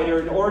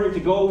firefighter, in order to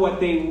go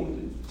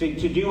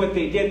to do what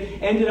they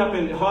did, ended up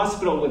in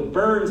hospital with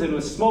burns and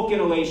with smoke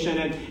inhalation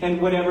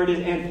and whatever it is.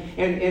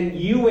 And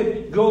you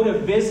would go to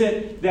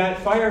visit that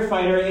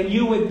firefighter, and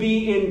you would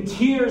be in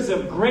tears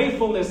of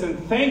gratefulness and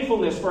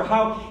thankfulness for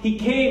how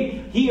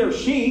he or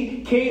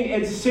she came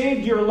and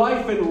saved your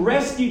life and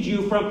rescued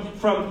you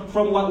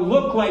from what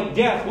looked like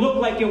death, looked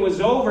like it was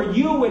over.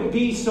 You would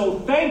be so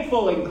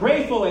thankful and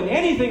grateful, and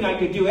anything I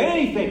could do,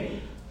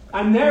 anything,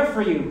 I'm there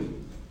for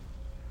you.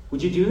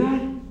 Would you do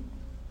that?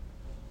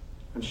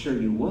 I'm sure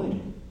you would.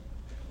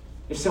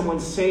 If someone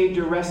saved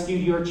or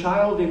rescued your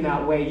child in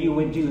that way, you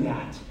would do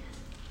that.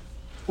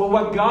 Well,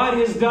 what God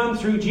has done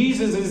through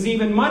Jesus is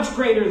even much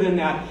greater than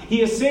that. He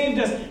has saved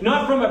us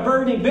not from a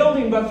burning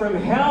building, but from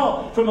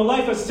hell, from a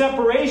life of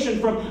separation,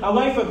 from a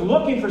life of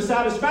looking for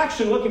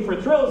satisfaction, looking for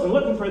thrills, and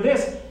looking for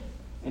this,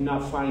 and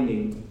not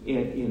finding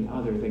it in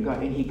other than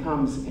God. And he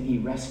comes and he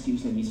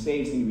rescues and he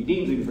saves and he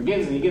redeems and he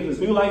forgives and he gives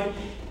us new life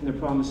and the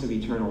promise of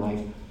eternal life.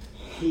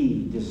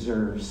 He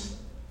deserves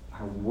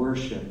our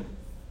worship.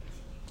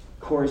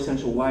 Core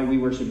essential why we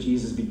worship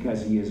Jesus,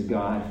 because he is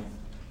God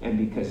and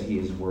because he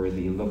is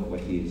worthy. Look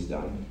what he has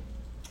done.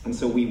 And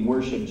so we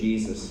worship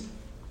Jesus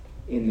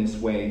in this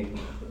way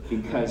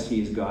because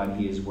he is God,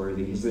 he is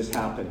worthy. Has this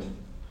happened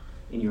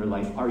in your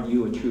life? Are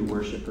you a true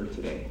worshiper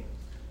today?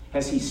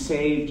 Has he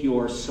saved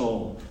your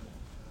soul?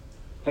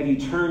 Have you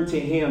turned to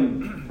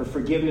him for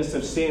forgiveness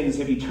of sins?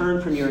 Have you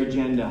turned from your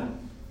agenda?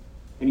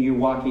 And are you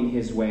walking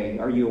his way?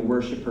 Are you a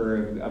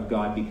worshiper of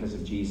God because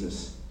of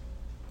Jesus?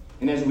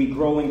 And as we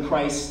grow in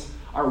Christ,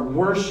 our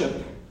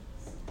worship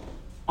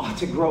ought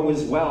to grow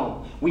as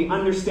well. We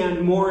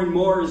understand more and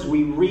more as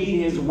we read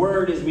his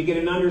word, as we get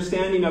an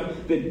understanding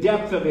of the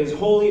depth of his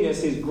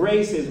holiness, his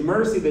grace, his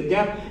mercy, the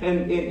depth,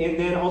 and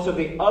then also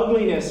the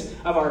ugliness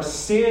of our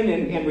sin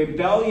and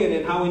rebellion,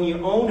 and how in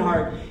your own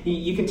heart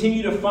you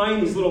continue to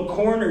find these little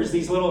corners,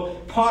 these little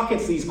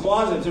pockets, these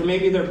closets, or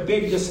maybe they're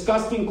big,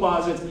 disgusting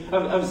closets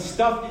of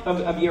stuff,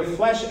 of your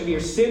flesh, of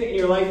your sin in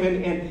your life,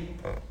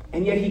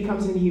 and yet he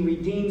comes and he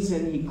redeems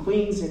and he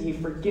cleans and he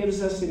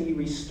forgives us and he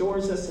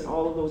restores us in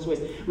all of those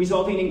ways,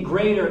 resulting in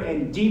greater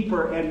and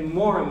deeper and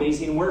more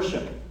amazing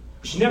worship.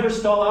 We should never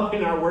stall out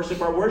in our worship.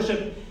 Our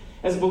worship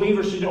as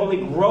believers should only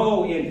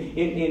grow in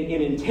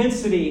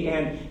intensity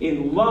and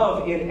in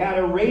love, in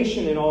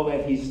adoration in all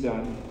that he's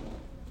done.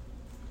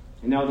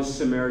 And now this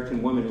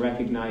Samaritan woman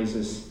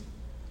recognizes,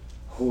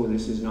 oh,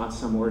 this is not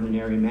some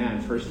ordinary man.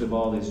 First of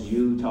all, this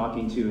Jew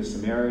talking to a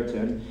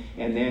Samaritan,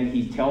 and then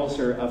he tells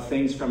her of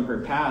things from her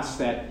past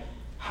that,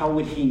 how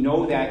would he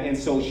know that? And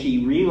so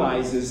she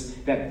realizes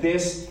that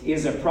this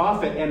is a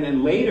prophet. And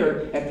then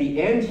later, at the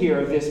end here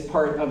of this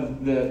part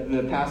of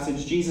the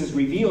passage, Jesus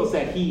reveals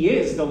that he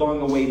is the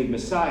long-awaited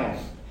Messiah.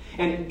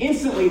 And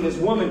instantly this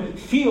woman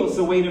feels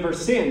the weight of her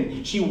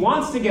sin. She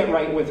wants to get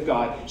right with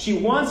God. She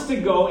wants to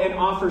go and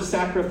offer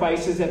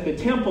sacrifices at the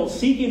temple,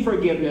 seeking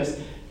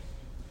forgiveness.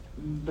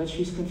 But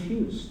she's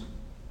confused.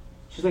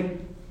 She's like,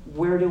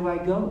 where do I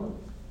go?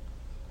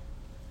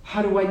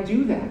 How do I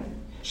do that?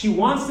 She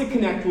wants to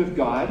connect with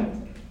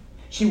God.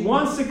 She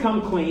wants to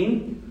come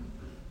clean.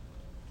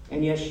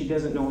 And yet she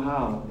doesn't know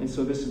how. And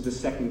so this is the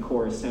second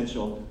core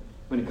essential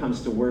when it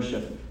comes to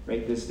worship.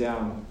 Write this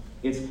down.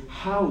 It's,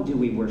 how do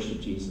we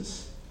worship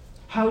Jesus?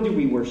 How do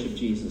we worship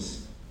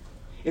Jesus?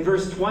 In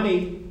verse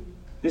 20,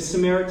 this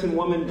Samaritan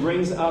woman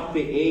brings up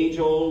the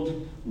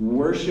age-old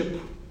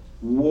worship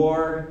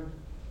war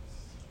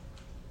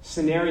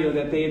scenario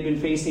that they had been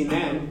facing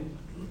then.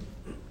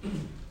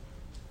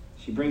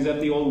 She brings up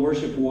the old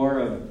worship war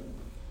of,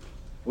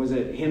 was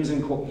it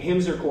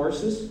hymns or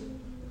choruses?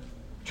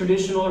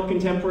 Traditional or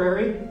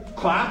contemporary?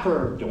 Clap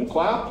or don't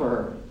clap?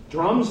 Or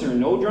drums or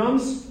no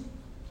drums?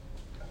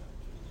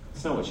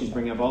 That's not what she's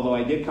bringing up, although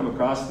I did come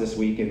across this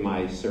week in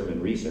my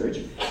sermon research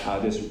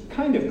this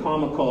kind of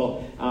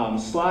comical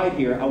slide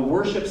here, a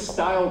worship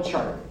style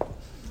chart.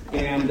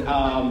 And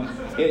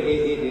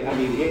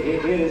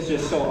it is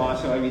just so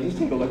awesome. I mean, just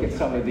take a look at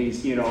some of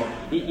these, you know.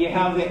 You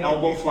have the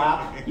elbow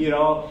flap, you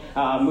know,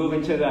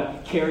 moving to the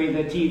carry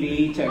the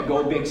TV to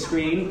go big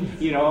screen,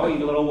 you know, a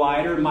little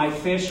wider. My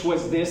fish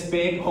was this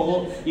big,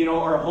 hold, you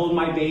know, or hold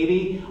my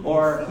baby,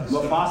 or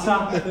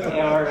Mufasa,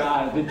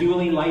 or the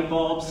dueling light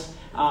bulbs.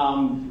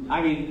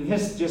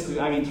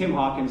 Tim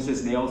Hawkins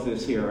just nails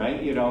this here,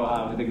 right? You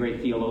know, the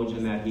great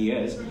theologian that he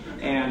is.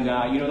 And,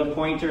 the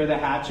pointer, the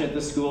hatchet,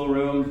 the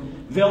schoolroom,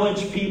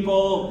 Village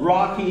People,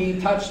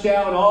 Rocky,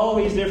 Touchdown, all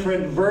these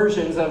different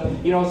versions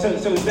of, you know, so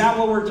is that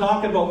what we're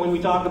talking about when we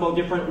talk about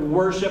different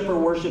worship or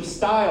worship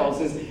styles?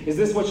 Is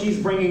this what she's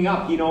bringing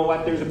up? You know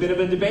what? There's a bit of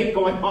a debate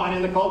going on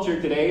in the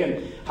culture today,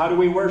 and how do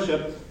we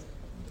worship?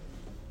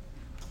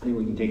 I think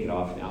we can take it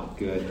off now.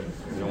 Good.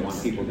 We don't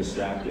want people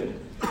distracted.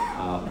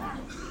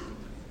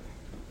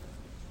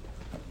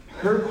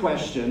 Her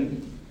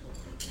question,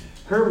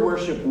 her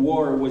worship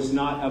war was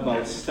not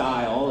about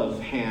style of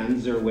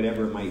hands or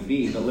whatever it might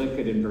be. But look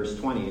at it in verse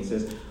 20. It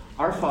says,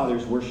 our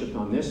fathers worshipped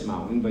on this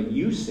mountain, but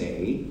you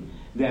say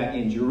that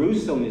in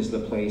Jerusalem is the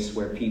place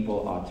where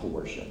people ought to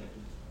worship.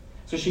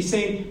 So she's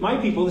saying, my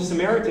people, the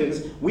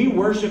Samaritans, we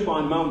worship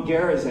on Mount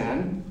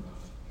Gerizim,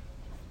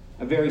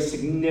 a very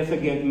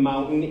significant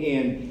mountain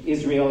in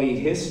Israeli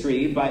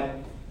history, but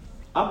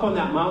up on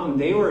that mountain,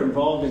 they were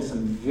involved in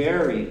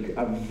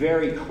a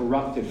very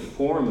corrupted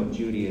form of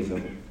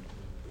Judaism.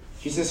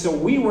 She says, so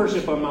we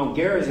worship on Mount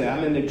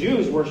Gerizim, and the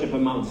Jews worship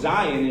on Mount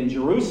Zion in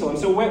Jerusalem.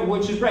 So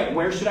which is right?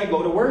 Where should I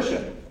go to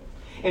worship?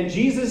 And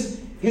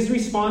Jesus, his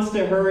response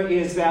to her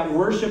is that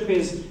worship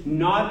is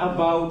not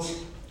about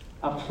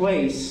a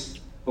place,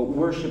 but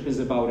worship is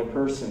about a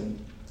person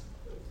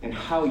and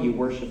how you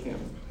worship him.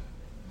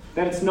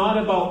 That it's not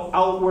about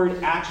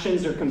outward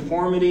actions or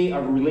conformity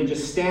of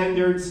religious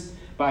standards,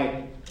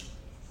 but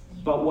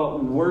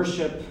what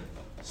worship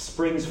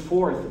springs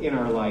forth in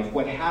our life,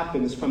 what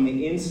happens from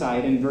the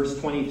inside. In verse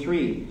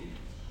 23,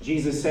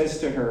 Jesus says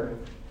to her,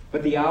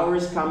 but the hour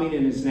is coming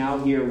and is now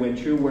here when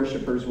true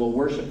worshipers will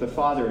worship the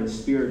Father in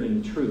spirit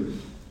and in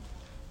truth.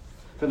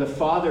 For the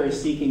Father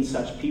is seeking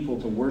such people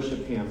to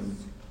worship him,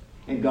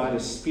 and God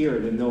is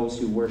spirit, and those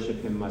who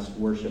worship him must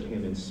worship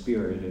him in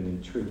spirit and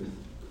in truth.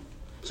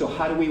 So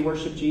how do we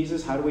worship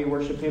Jesus? How do we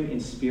worship him? In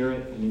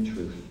spirit and in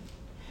truth.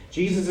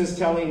 Jesus is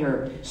telling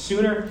her,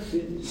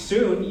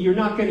 soon you're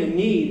not going to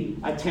need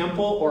a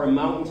temple or a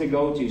mountain to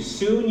go to.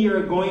 Soon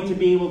you're going to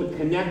be able to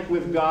connect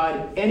with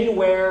God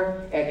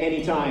anywhere at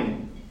any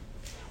time.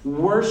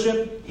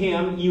 Worship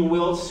him, you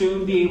will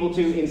soon be able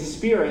to in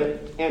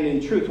spirit and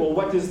in truth. Well,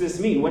 what does this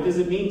mean? What does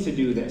it mean to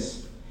do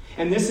this?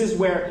 And this is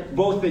where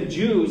both the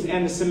Jews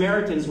and the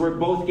Samaritans were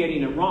both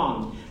getting it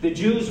wrong. The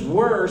Jews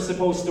were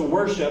supposed to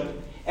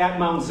worship at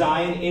Mount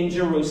Zion in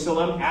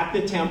Jerusalem, at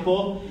the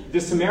temple. The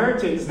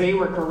Samaritans, they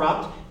were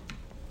corrupt.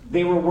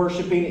 They were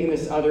worshiping in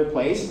this other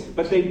place,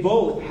 but they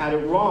both had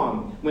it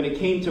wrong when it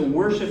came to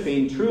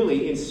worshiping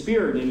truly in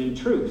spirit and in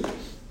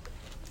truth.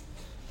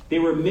 They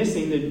were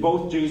missing, that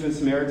both Jews and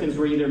Samaritans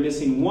were either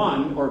missing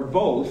one or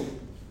both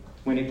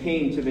when it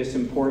came to this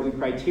important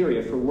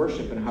criteria for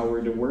worship and how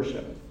we're to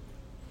worship.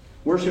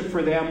 Worship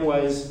for them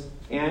was,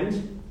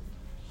 and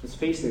let's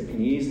face it, it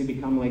can easily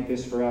become like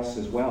this for us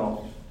as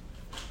well.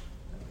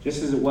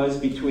 Just as it was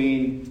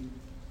between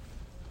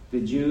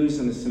the Jews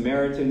and the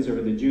Samaritans,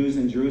 or the Jews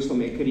in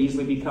Jerusalem, it could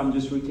easily become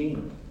just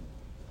routine.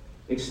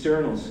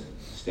 Externals.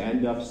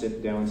 Stand up,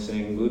 sit down,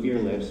 sing, move your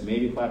lips,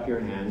 maybe clap your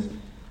hands.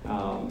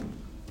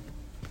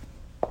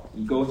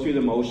 You go through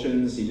the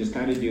motions, you just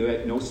kind of do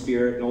it, no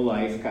spirit, no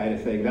life kind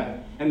of thing.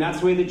 And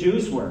that's the way the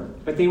Jews were.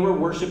 But they were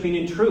worshiping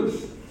in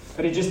truth.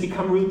 But it just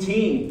become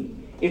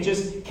routine. It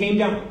just came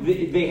down.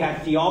 They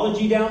had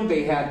theology down,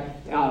 they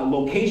had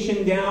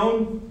location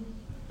down,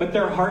 but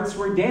their hearts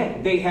were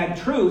dead. They had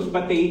truth,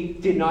 but they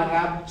did not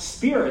have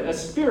spirit, a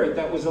spirit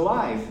that was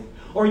alive.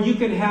 Or you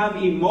can have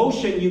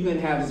emotion, you can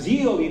have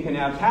zeal, you can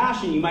have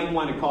passion. You might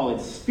want to call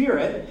it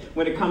spirit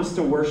when it comes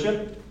to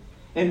worship.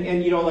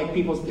 And you know, like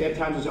people at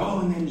times say,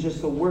 oh, and then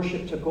just the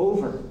worship took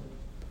over.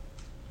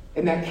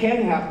 And that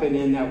can happen,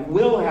 and that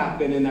will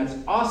happen, and that's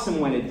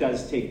awesome when it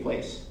does take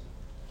place.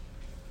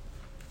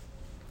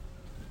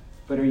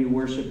 But are you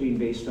worshiping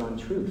based on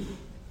truth?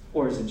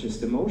 Or is it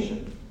just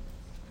emotion?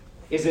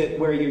 Is it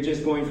where you're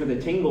just going for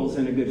the tingles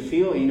and a good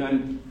feeling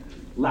and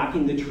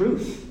lacking the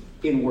truth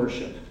in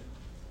worship?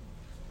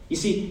 You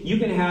see, you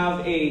can have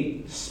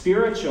a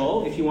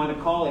spiritual, if you want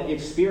to call it,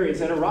 experience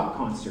at a rock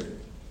concert.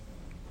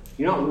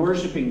 You're not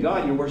worshiping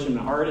God, you're worshiping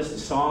an artist, a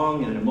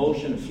song, an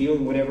emotion, a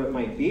feeling, whatever it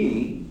might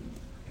be.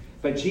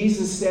 But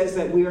Jesus says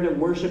that we are to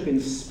worship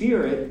in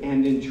spirit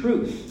and in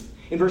truth.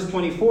 In verse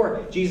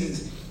 24,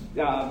 Jesus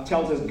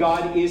tells us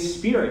God is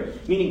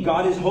spirit, meaning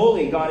God is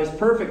holy, God is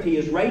perfect, he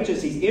is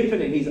righteous, he's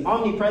infinite, he's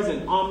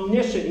omnipresent,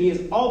 omniscient, he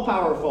is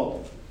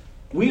all-powerful.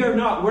 We are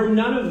not, we're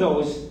none of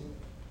those.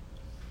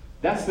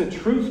 That's the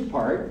truth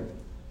part.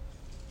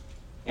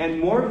 And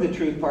more of the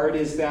truth part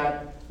is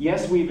that,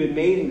 yes, we've been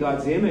made in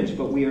God's image,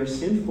 but we are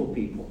sinful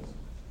people.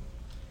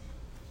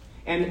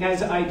 And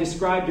as I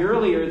described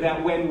earlier,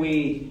 that when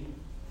we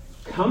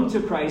come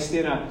to Christ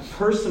in a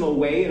personal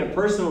way, in a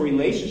personal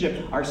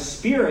relationship, our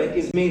spirit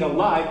is made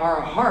alive. Our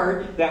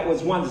heart that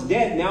was once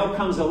dead now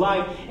comes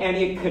alive, and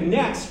it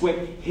connects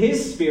with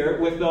his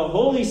spirit, with the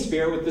Holy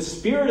Spirit, with the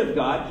Spirit of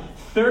God,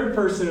 third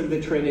person of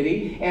the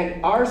Trinity,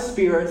 and our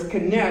spirits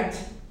connect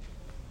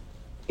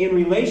in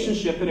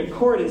relationship, in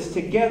accordance,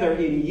 together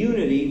in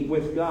unity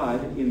with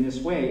God in this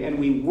way, and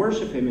we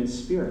worship him in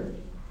spirit.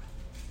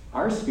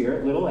 Our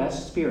spirit, little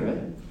s,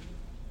 spirit,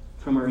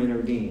 from our inner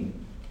being.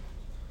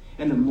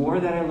 And the more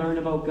that I learn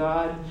about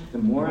God, the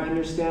more I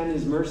understand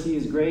his mercy,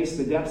 his grace,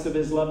 the depths of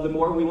his love, the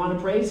more we want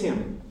to praise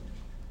him.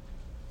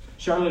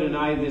 Charlotte and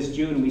I, this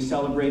June, we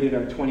celebrated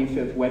our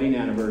 25th wedding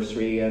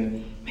anniversary.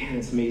 And man,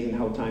 it's amazing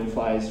how time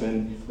flies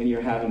when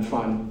you're having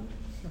fun.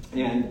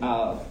 And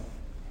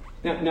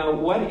now,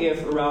 what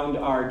if around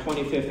our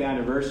 25th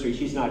anniversary,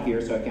 she's not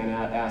here, so I can't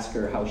ask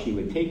her how she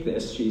would take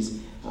this.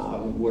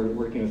 We're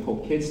working with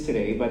Hope Kids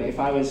today. But if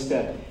I was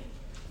to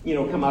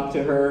come up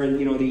to her and,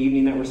 the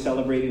evening that we're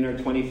celebrating our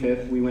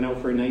 25th, we went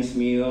out for a nice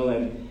meal,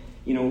 and,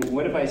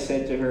 what if I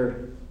said to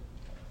her,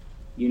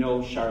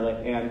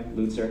 Charlotte Ann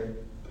Lutzer,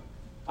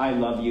 I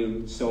love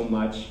you so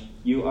much.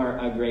 You are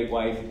a great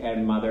wife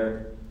and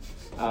mother.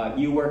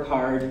 You work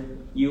hard.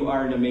 You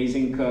are an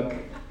amazing cook.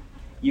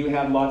 You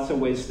have lots of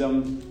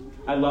wisdom.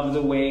 I love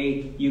the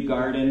way you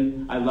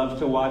garden. I love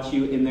to watch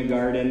you in the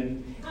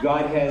garden.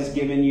 God has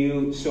given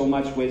you so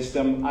much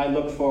wisdom. I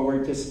look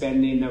forward to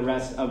spending the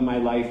rest of my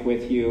life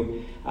with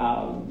you,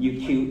 you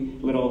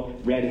cute little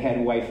redhead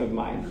wife of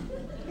mine.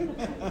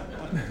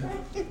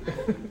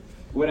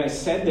 What I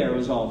said there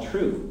was all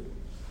true.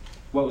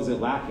 What was it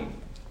lacking?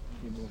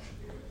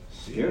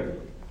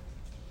 Spirit.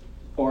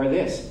 Or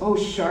this, oh,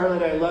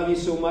 Charlotte, I love you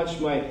so much,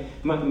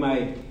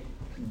 my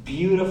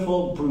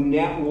beautiful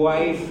brunette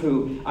wife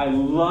who I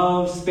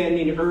love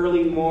spending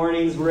early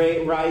mornings,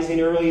 rising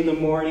early in the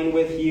morning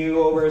with you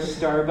over a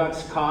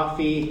Starbucks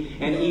coffee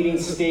and eating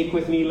steak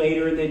with me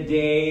later in the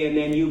day, and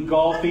then you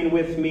golfing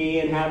with me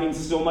and having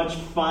so much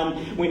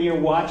fun when you're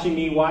watching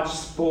me watch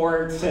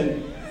sports.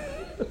 And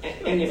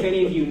if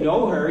any of you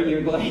know her,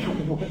 you're like,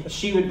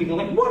 she would be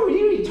like, what are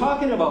you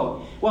talking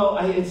about? Well,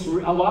 it's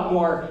a lot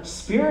more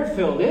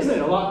spirit-filled, isn't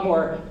it? A lot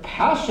more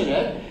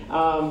passionate.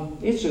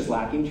 It's just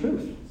lacking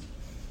truth.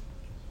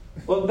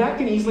 Well, that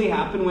can easily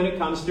happen when it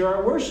comes to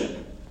our worship.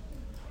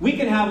 We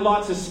can have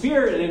lots of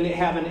spirit and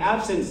have an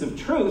absence of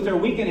truth, or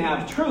we can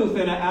have truth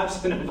and an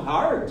absence of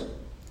heart.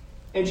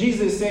 And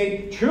Jesus is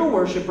saying, true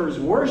worshipers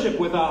worship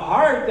with a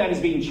heart that is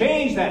being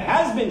changed, that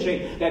has been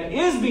changed, that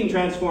is being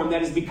transformed,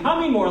 that is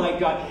becoming more like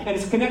God, and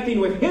is connecting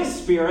with His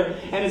Spirit,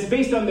 and is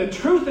based on the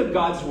truth of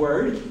God's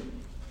Word.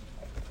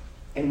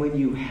 And when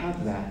you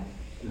have that,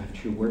 you have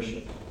true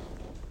worship.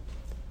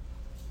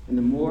 And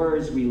the more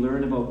as we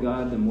learn about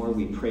God, the more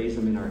we praise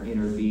Him in our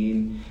inner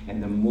being,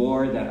 and the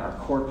more that our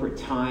corporate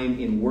time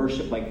in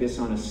worship like this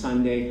on a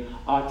Sunday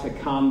ought to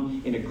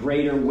come in a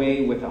greater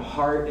way with a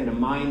heart and a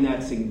mind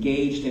that's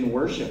engaged in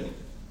worship.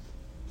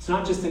 It's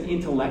not just an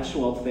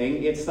intellectual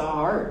thing, it's the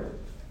heart.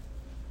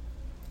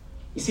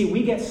 You see,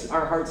 we get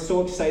our hearts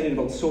so excited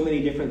about so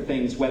many different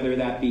things, whether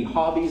that be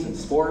hobbies and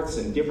sports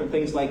and different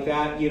things like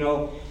that,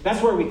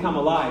 that's where we come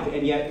alive.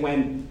 And yet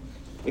when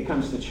it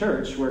comes to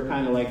church, we're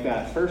kind of like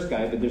that first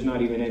guy, but there's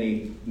not even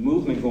any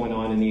movement going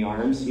on in the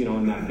arms,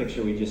 in that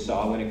picture we just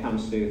saw when it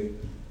comes to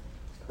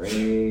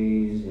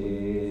praise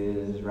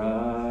is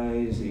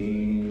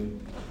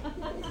rising.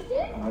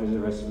 How does the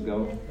rest of it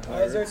go?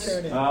 Eyes are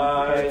turning.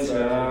 Eyes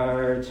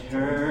are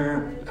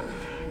turning.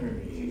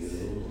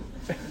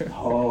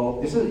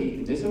 Hope. This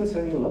is what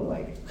something look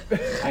like.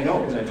 I know,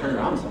 because I turn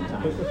around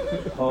sometimes.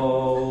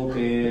 Hope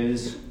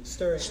is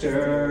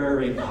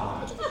stirring.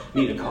 Oh,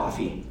 need a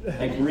coffee.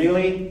 Like,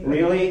 really?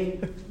 Really?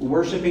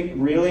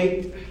 Worshipping?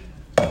 Really?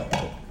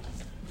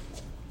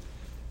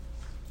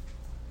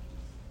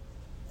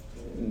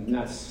 And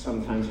that's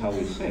sometimes how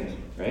we sing,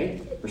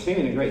 right? We're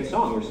singing a great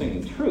song. We're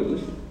singing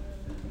truth.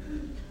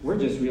 We're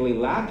just really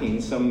lacking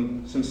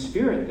some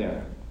spirit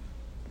there.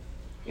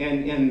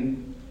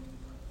 And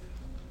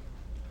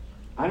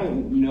I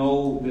don't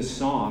know the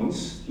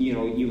songs,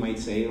 you might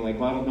say, like,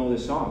 well, I don't know the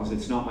songs.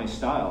 It's not my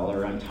style,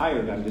 or I'm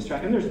tired, I'm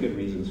distracted. And there's good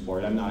reasons for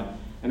it. I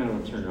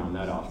don't turn around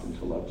that often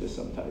to love, just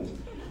sometimes.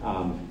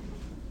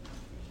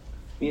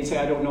 You say,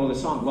 I don't know the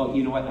song. Well,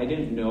 you know what? I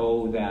didn't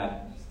know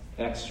that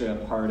extra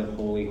part of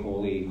Holy,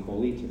 Holy,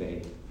 Holy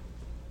today.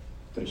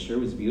 But it sure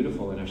was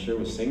beautiful, and I sure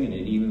was singing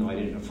it, even though I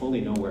didn't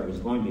fully know where it was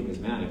going, because,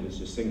 man, it was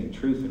just singing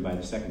truth. And by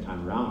the second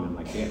time around, I'm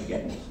like, hey, I'm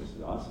getting this. This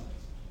is awesome.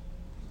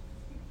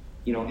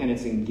 And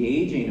it's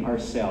engaging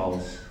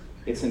ourselves.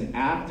 It's an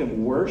act of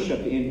worship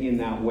in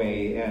that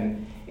way.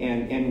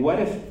 And what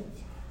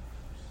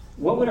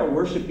would our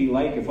worship be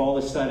like if all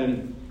of a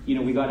sudden,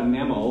 we got a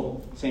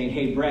memo saying,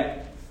 hey,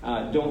 Brett,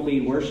 don't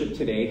lead worship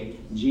today.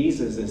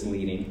 Jesus is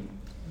leading.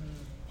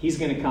 He's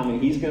going to come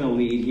and he's going to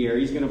lead here.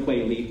 He's going to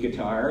play lead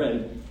guitar.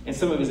 And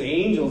some of his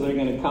angels are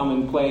going to come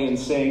and play and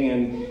sing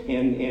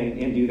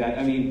and do that.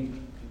 I mean,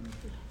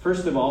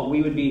 first of all,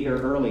 we would be here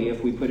early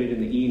if we put it in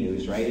the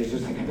e-news, right? It's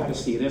just like, I got to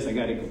see this.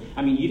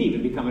 You'd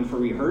even be coming for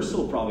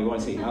rehearsal probably. Want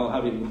to see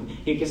how did,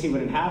 I guess he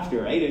wouldn't have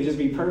to, right? It'd just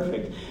be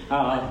perfect.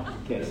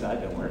 Okay, so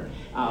that don't work.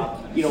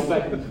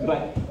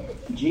 But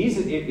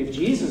Jesus, if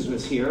Jesus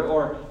was here,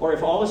 or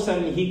if all of a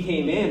sudden he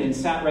came in and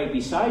sat right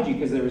beside you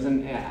because there was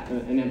an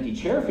empty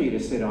chair for you to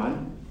sit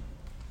on,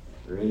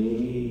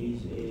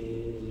 praise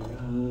is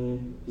right.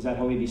 Is that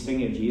how we'd be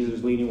singing if Jesus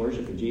was leading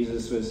worship, if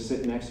Jesus was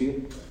sitting next to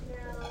you?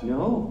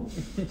 No.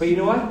 But you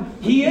know what?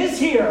 He is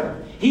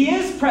here. He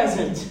is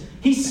present.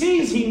 He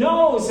sees, he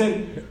knows,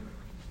 and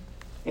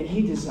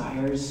he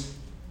desires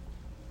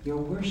your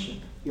worship,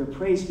 your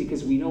praise,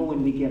 because we know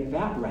when we get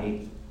that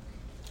right,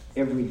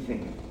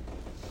 everything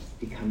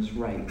becomes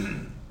right.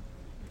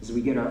 As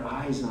we get our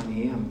eyes on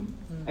him.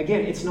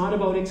 Again, it's not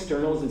about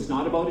externals. It's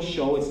not about a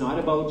show. It's not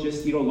about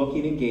just,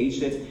 looking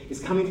engaged. It's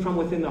coming from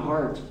within the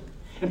heart.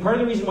 And part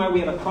of the reason why we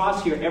have a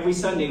cross here every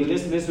Sunday,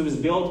 this was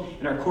built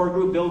in our core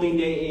group building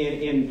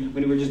day, when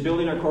we were just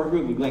building our core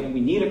group,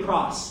 we need a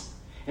cross.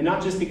 And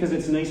not just because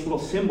it's a nice little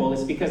symbol,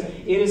 it's because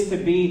it is to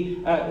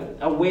be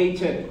a way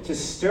to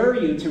stir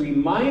you, to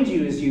remind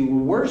you as you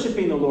were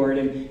worshiping the Lord,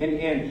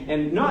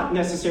 and not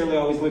necessarily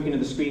always looking at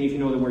the screen if you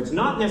know the words,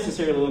 not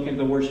necessarily looking at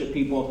the worship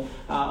people.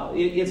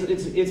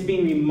 It's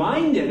being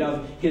reminded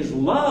of his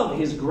love,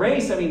 his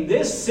grace. I mean,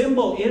 this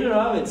symbol in and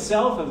of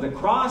itself of the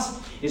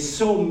cross is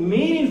so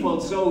meaningful,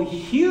 it's so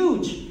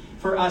huge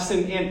for us,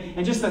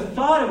 and just the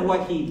thought of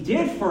what he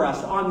did for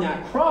us on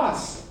that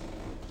cross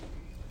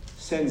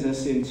sends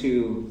us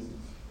into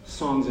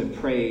songs of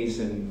praise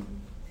and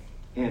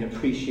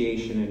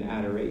appreciation and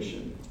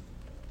adoration.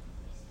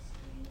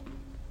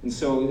 And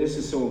so this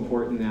is so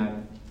important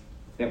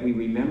that we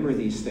remember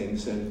these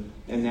things and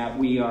that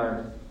we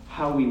are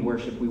how we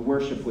worship. We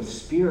worship with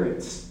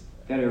spirits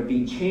that are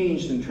being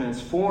changed and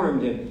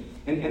transformed.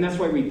 And that's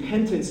why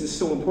repentance is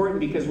so important,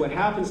 because what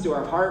happens to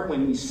our heart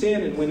when we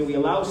sin and when we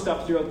allow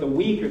stuff throughout the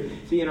week or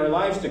in our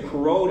lives to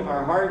corrode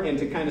our heart and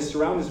to kind of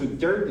surround us with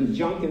dirt and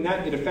junk and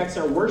that, it affects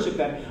our worship,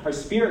 that our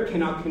spirit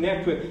cannot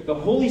connect with the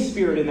Holy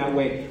Spirit in that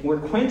way. We're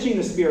quenching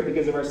the Spirit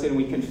because of our sin.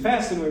 We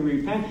confess and we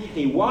repent, and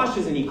he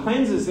washes and he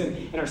cleanses,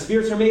 and our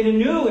spirits are made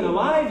anew and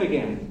alive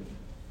again.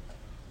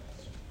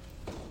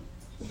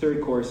 The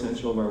third core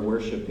essential of our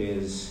worship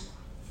is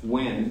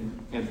when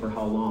and for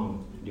how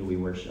long do we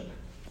worship?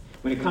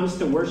 When it comes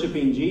to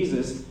worshiping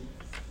Jesus,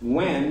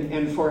 when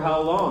and for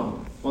how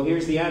long? Well,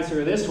 here's the answer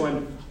to this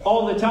one.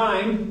 All the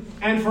time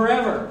and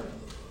forever.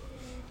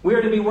 We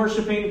are to be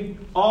worshiping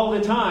all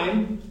the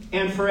time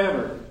and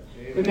forever.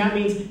 And that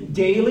means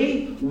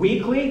daily,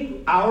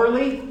 weekly,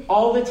 hourly,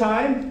 all the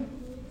time.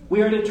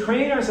 We are to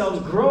train ourselves,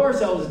 grow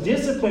ourselves,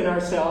 discipline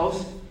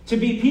ourselves to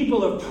be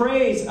people of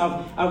praise,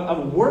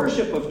 of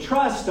worship, of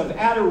trust, of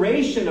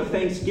adoration, of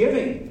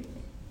thanksgiving.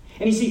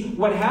 And you see,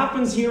 what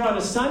happens here on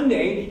a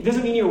Sunday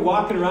doesn't mean you're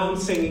walking around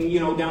singing,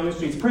 down the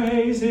streets,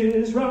 praise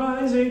is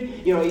rising.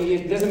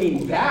 It doesn't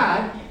mean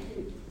that.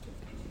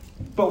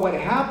 But what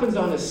happens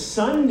on a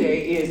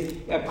Sunday is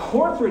a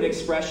corporate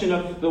expression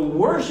of the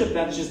worship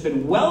that's just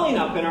been welling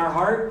up in our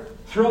heart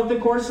throughout the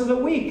course of the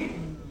week.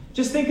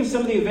 Just think of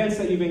some of the events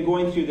that you've been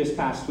going through this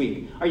past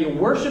week. Are you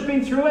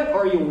worshiping through it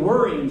or are you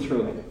worrying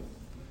through it?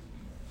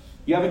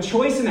 You have a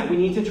choice in that. We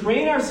need to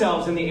train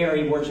ourselves in the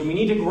area of worship. We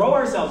need to grow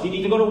ourselves. You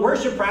need to go to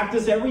worship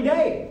practice every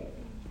day.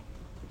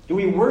 Do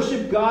we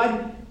worship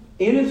God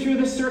in and through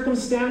the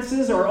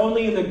circumstances, or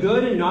only in the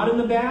good and not in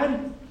the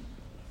bad?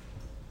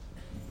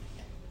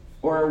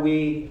 Or are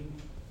we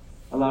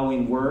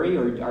allowing worry,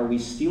 or are we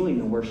stealing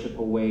the worship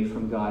away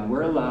from God?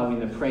 We're allowing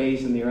the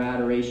praise and the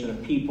adoration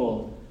of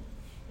people,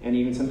 and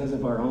even sometimes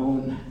of our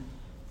own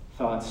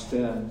thoughts,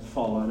 to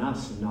fall on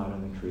us and not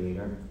on the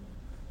Creator.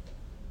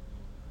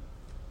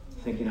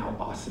 Thinking how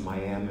awesome I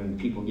am, and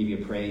people give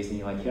you praise, and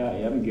you're like, yeah,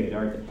 I'm good,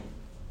 aren't you?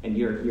 And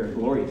you're a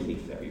glory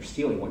thief there. You're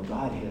stealing what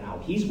God had, how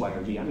He's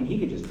wired you. I mean, He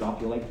could just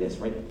drop you like this,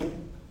 right?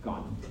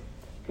 Gone.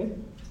 Good.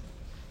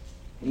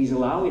 And He's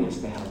allowing us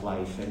to have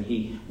life, and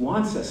He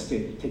wants us to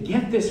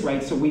get this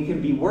right so we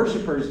can be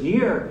worshipers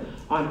here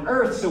on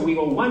earth, so we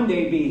will one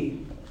day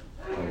be,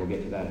 well, we'll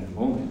get to that in a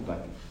moment,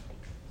 but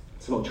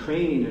it's about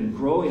training and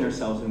growing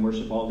ourselves in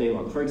worship all day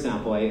long. For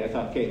example, I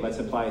thought, okay, let's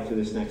apply it to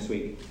this next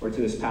week, or to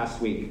this past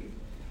week.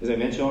 As I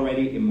mentioned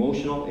already,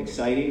 emotional,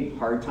 exciting,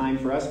 hard time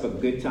for us,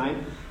 but good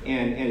time.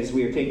 And as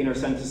we were taking our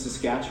son to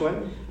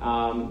Saskatchewan,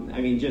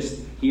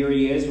 just here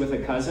he is with a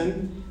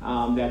cousin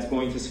that's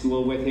going to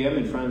school with him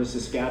in front of the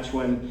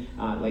Saskatchewan.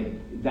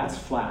 That's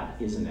flat,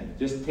 isn't it?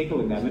 Just take a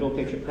look at that middle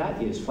picture. That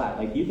is flat.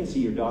 Like, you can see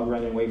your dog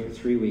running away for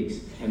 3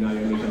 weeks and not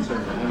even be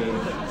concerned.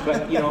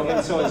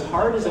 And so as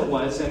hard as it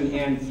was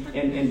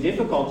and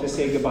difficult to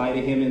say goodbye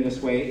to him in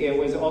this way, it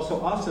was also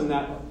awesome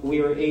that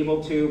we were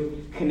able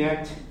to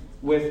connect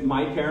with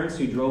my parents,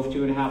 who drove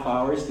 2.5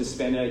 hours to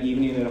spend an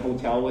evening at a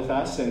hotel with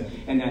us, and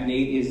that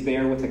Nate is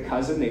there with a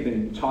cousin. They've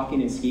been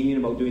talking and scheming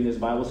about doing this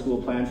Bible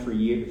school plan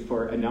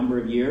for a number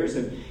of years,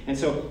 and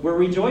so we're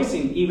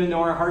rejoicing, even though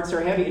our hearts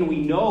are heavy, and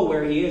we know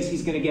where he is.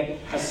 He's going to get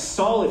a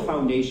solid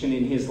foundation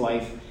in his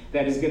life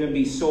that is going to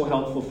be so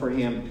helpful for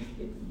him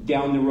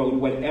down the road,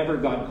 whatever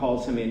God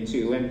calls him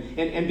into.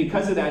 And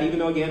because of that, even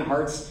though, again,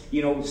 hearts,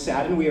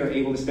 saddened, we are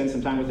able to spend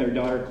some time with our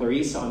daughter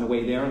Clarice on the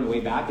way there, on the way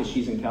back, as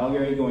she's in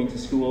Calgary going to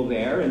school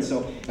there. And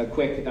so a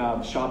quick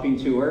shopping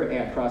tour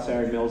at Cross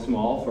Iron Mills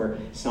Mall for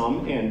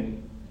some, and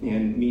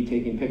me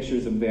taking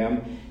pictures of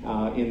them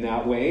in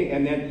that way.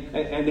 And then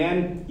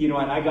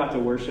I got to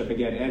worship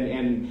again.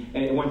 And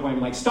at one point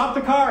I'm like, stop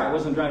the car. I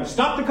wasn't driving.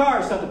 Stop the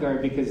car,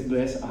 because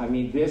this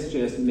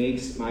just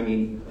makes,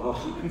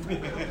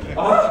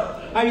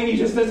 he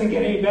just doesn't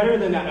get any better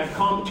than that.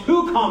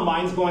 Two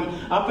combines going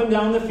up and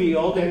down the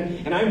field,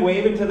 and I'm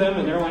waving to them,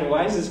 and they're like,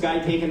 why is this guy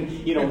taking,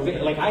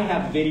 I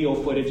have video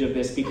footage of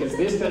this, because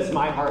this does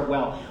my heart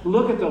well.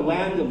 Look at the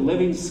land of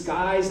living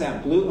skies,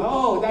 that blue,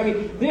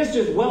 this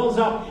just wells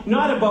up.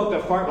 Not about the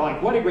farm,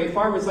 like, what a great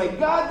farmer. It's like,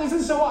 God, this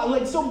is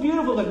so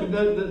beautiful.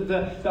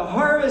 The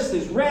harvest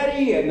is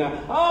ready, and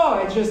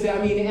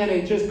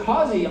it just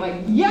causes you,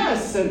 like,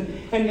 yes. And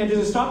does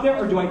it stop there,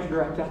 or do I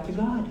direct that to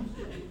God?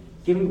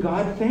 Giving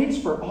God thanks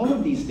for all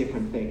of these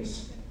different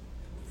things.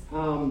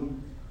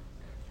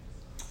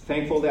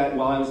 Thankful that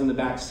while I was in the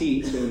back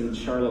seat and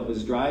Charlotte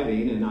was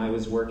driving and I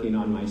was working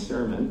on my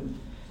sermon,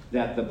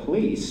 that the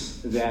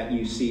police that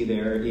you see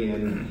there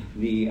in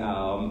the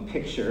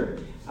picture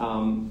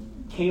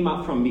came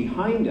up from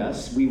behind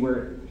us. We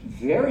were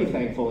very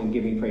thankful and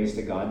giving praise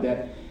to God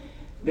that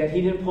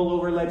he didn't pull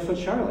over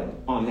Leadfoot Charlotte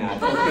on that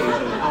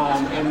occasion,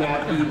 and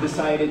that he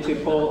decided to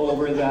pull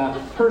over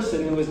the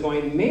person who was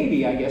going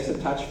maybe, I guess, a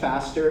touch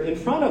faster in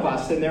front of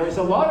us. And there was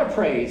a lot of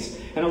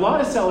praise and a lot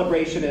of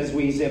celebration as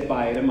we zip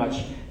by at a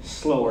much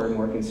slower,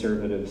 more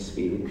conservative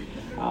speed.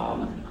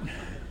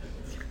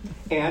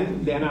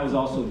 And then I was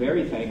also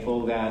very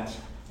thankful that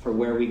for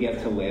where we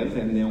get to live,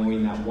 and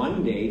knowing that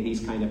one day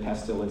these kind of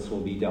pestilence will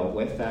be dealt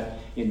with, that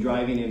in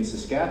driving in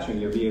Saskatchewan,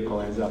 your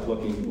vehicle ends up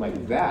looking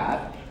like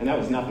that, and that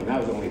was nothing.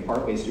 That was only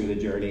partway through the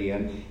journey,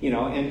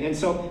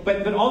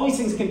 but all these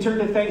things can turn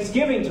to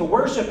thanksgiving, to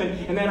worship,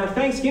 and that our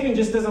thanksgiving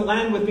just doesn't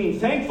land with being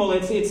thankful.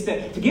 It's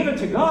to give it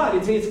to God.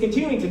 It's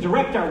continuing to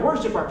direct our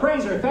worship, our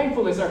praise, our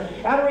thankfulness, our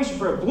adoration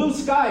for a blue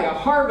sky, a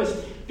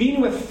harvest, being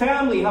with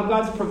family, how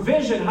God's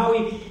provision, how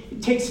He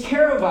takes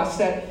care of us,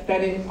 that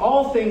in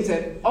all things,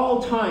 at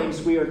all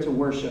times, we are to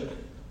worship.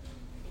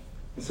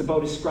 It's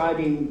about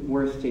ascribing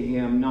worth to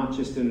Him, not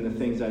just in the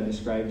things I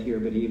described here,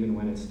 but even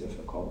when it's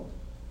difficult,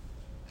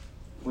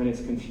 when it's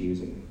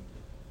confusing.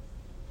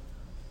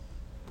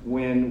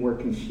 When we're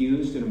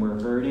confused and we're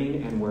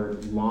hurting and we're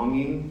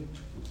longing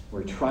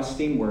We're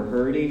trusting, we're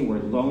hurting, we're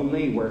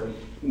lonely, we're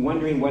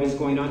wondering what is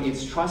going on.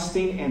 It's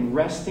trusting and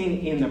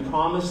resting in the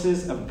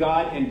promises of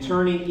God and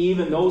turning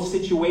even those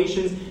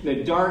situations,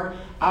 the dark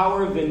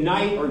hour of the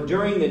night or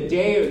during the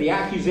day, or the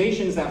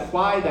accusations that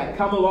fly, that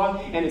come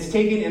along, and it's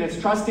taken and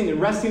it's trusting and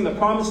resting in the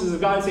promises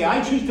of God and say,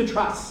 I choose to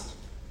trust.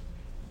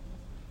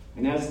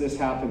 And as this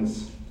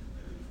happens,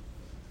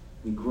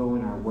 we grow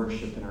in our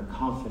worship and our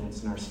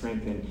confidence and our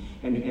strength,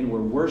 and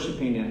we're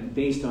worshiping it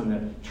based on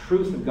the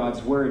truth of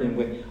God's word, and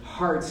with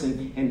hearts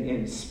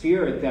and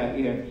spirit that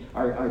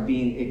are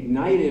being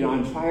ignited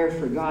on fire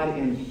for God,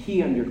 and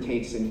He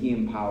undertakes and He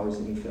empowers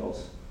and He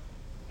fills.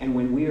 And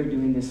when we are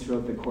doing this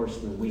throughout the course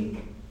of the week,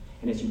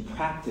 and as you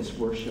practice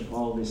worship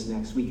all this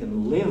next week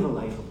and live a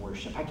life of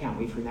worship, I can't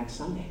wait for next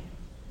Sunday.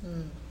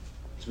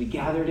 As we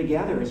gather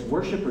together as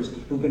worshipers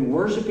who've been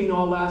worshiping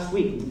all last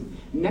week.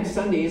 Next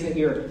Sunday isn't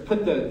your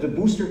put the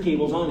booster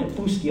cables on and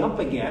boost you up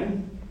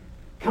again.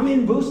 Come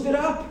in, boost it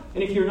up.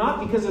 And if you're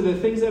not, because of the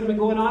things that have been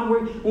going on,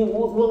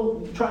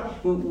 we'll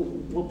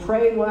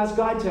pray and we'll ask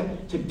God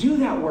to do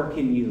that work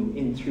in you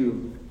and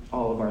through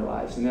all of our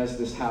lives. And as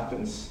this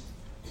happens,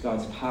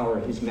 God's power,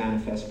 His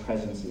manifest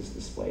presence is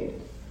displayed.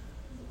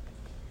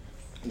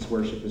 His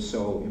worship is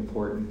so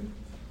important.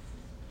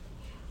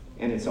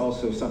 And it's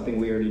also something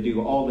we are to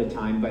do all the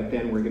time, but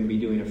then we're going to be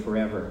doing it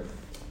forever.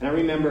 And I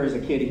remember as a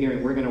kid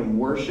hearing, we're going to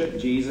worship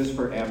Jesus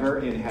forever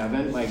in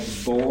heaven. Like,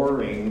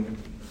 boring.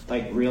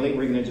 Like, really?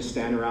 We're going to just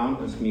stand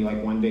around? It's going to be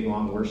like one big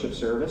long worship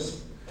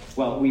service?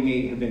 Well, we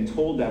may have been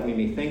told that, we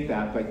may think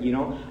that, but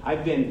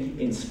I've been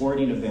in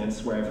sporting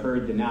events where I've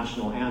heard the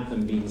national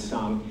anthem being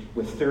sung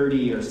with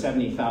 30 or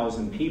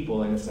 70,000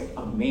 people, and it's like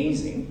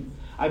amazing.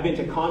 I've been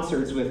to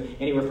concerts with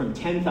anywhere from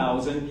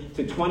 10,000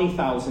 to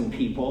 20,000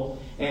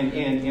 people,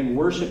 and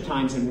worship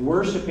times, and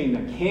worshiping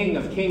the King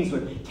of Kings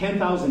with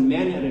 10,000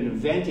 men at an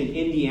event in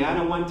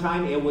Indiana one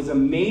time. It was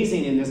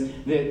amazing in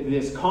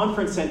this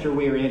conference center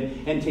we were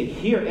in, and to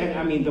hear, and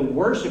I mean, the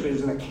worship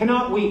is like,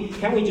 can't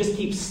we just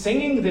keep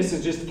singing?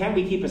 Can't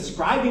we keep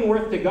ascribing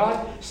worth to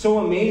God? So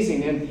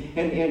amazing.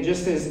 And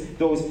just as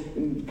those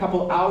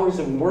couple hours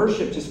of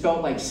worship just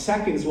felt like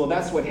seconds, well,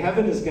 that's what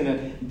heaven is going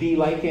to be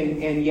like,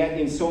 and yet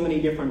in so many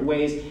different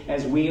ways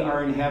as we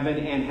are in heaven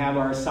and have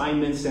our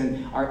assignments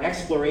and our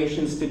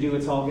explorations to do,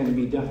 it's all going to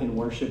be done in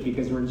worship,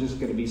 because we're just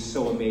going to be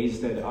so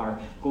amazed at our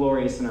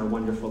glorious and our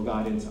wonderful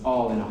God, and it's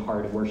all in a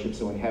heart of worship.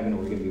 So in heaven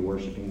we're going to be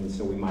worshiping, and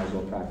so we might as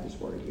well practice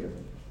for it here.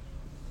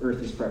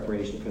 Earth is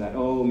preparation for that.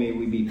 Oh, may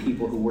we be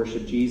people who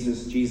worship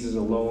Jesus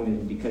alone,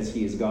 and because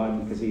He is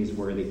God, because He is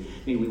worthy.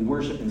 May we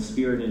worship in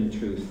spirit and in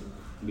truth,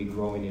 and be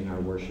growing in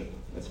our worship.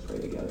 Let's pray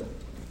together.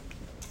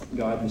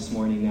 God, this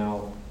morning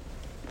now,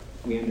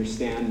 we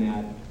understand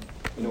that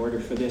in order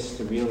for this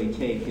to really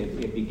take,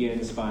 it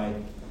begins by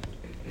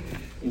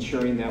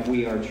ensuring that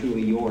we are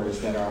truly yours,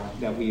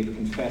 that we have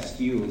confessed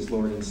you as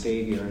Lord and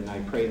Savior. And I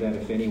pray that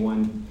if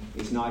anyone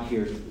is not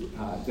here,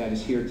 that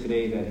is here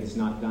today, that has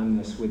not done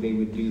this, they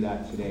would do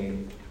that today.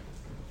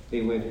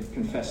 They would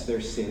confess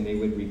their sin. They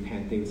would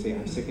repent. They would say,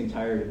 I'm sick and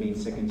tired of being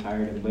sick and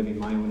tired of living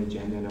my own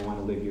agenda, and I want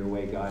to live your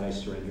way. God, I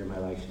surrender my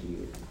life to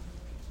you.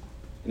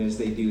 And as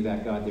they do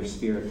that, God, their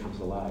spirit comes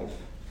alive.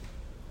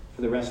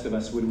 For the rest of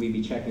us, would we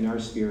be checking our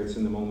spirits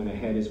in the moment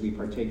ahead as we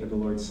partake of the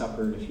Lord's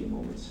Supper in a few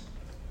moments?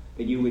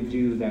 That you would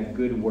do that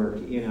good work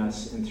in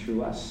us and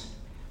through us.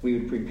 We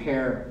would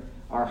prepare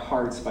our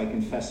hearts by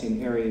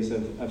confessing areas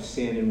of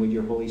sin, and would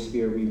your Holy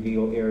Spirit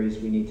reveal areas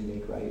we need to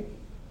make right.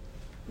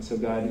 And so,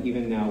 God,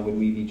 even now, would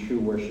we be true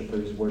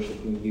worshipers,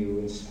 worshiping you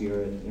in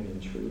spirit and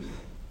in truth.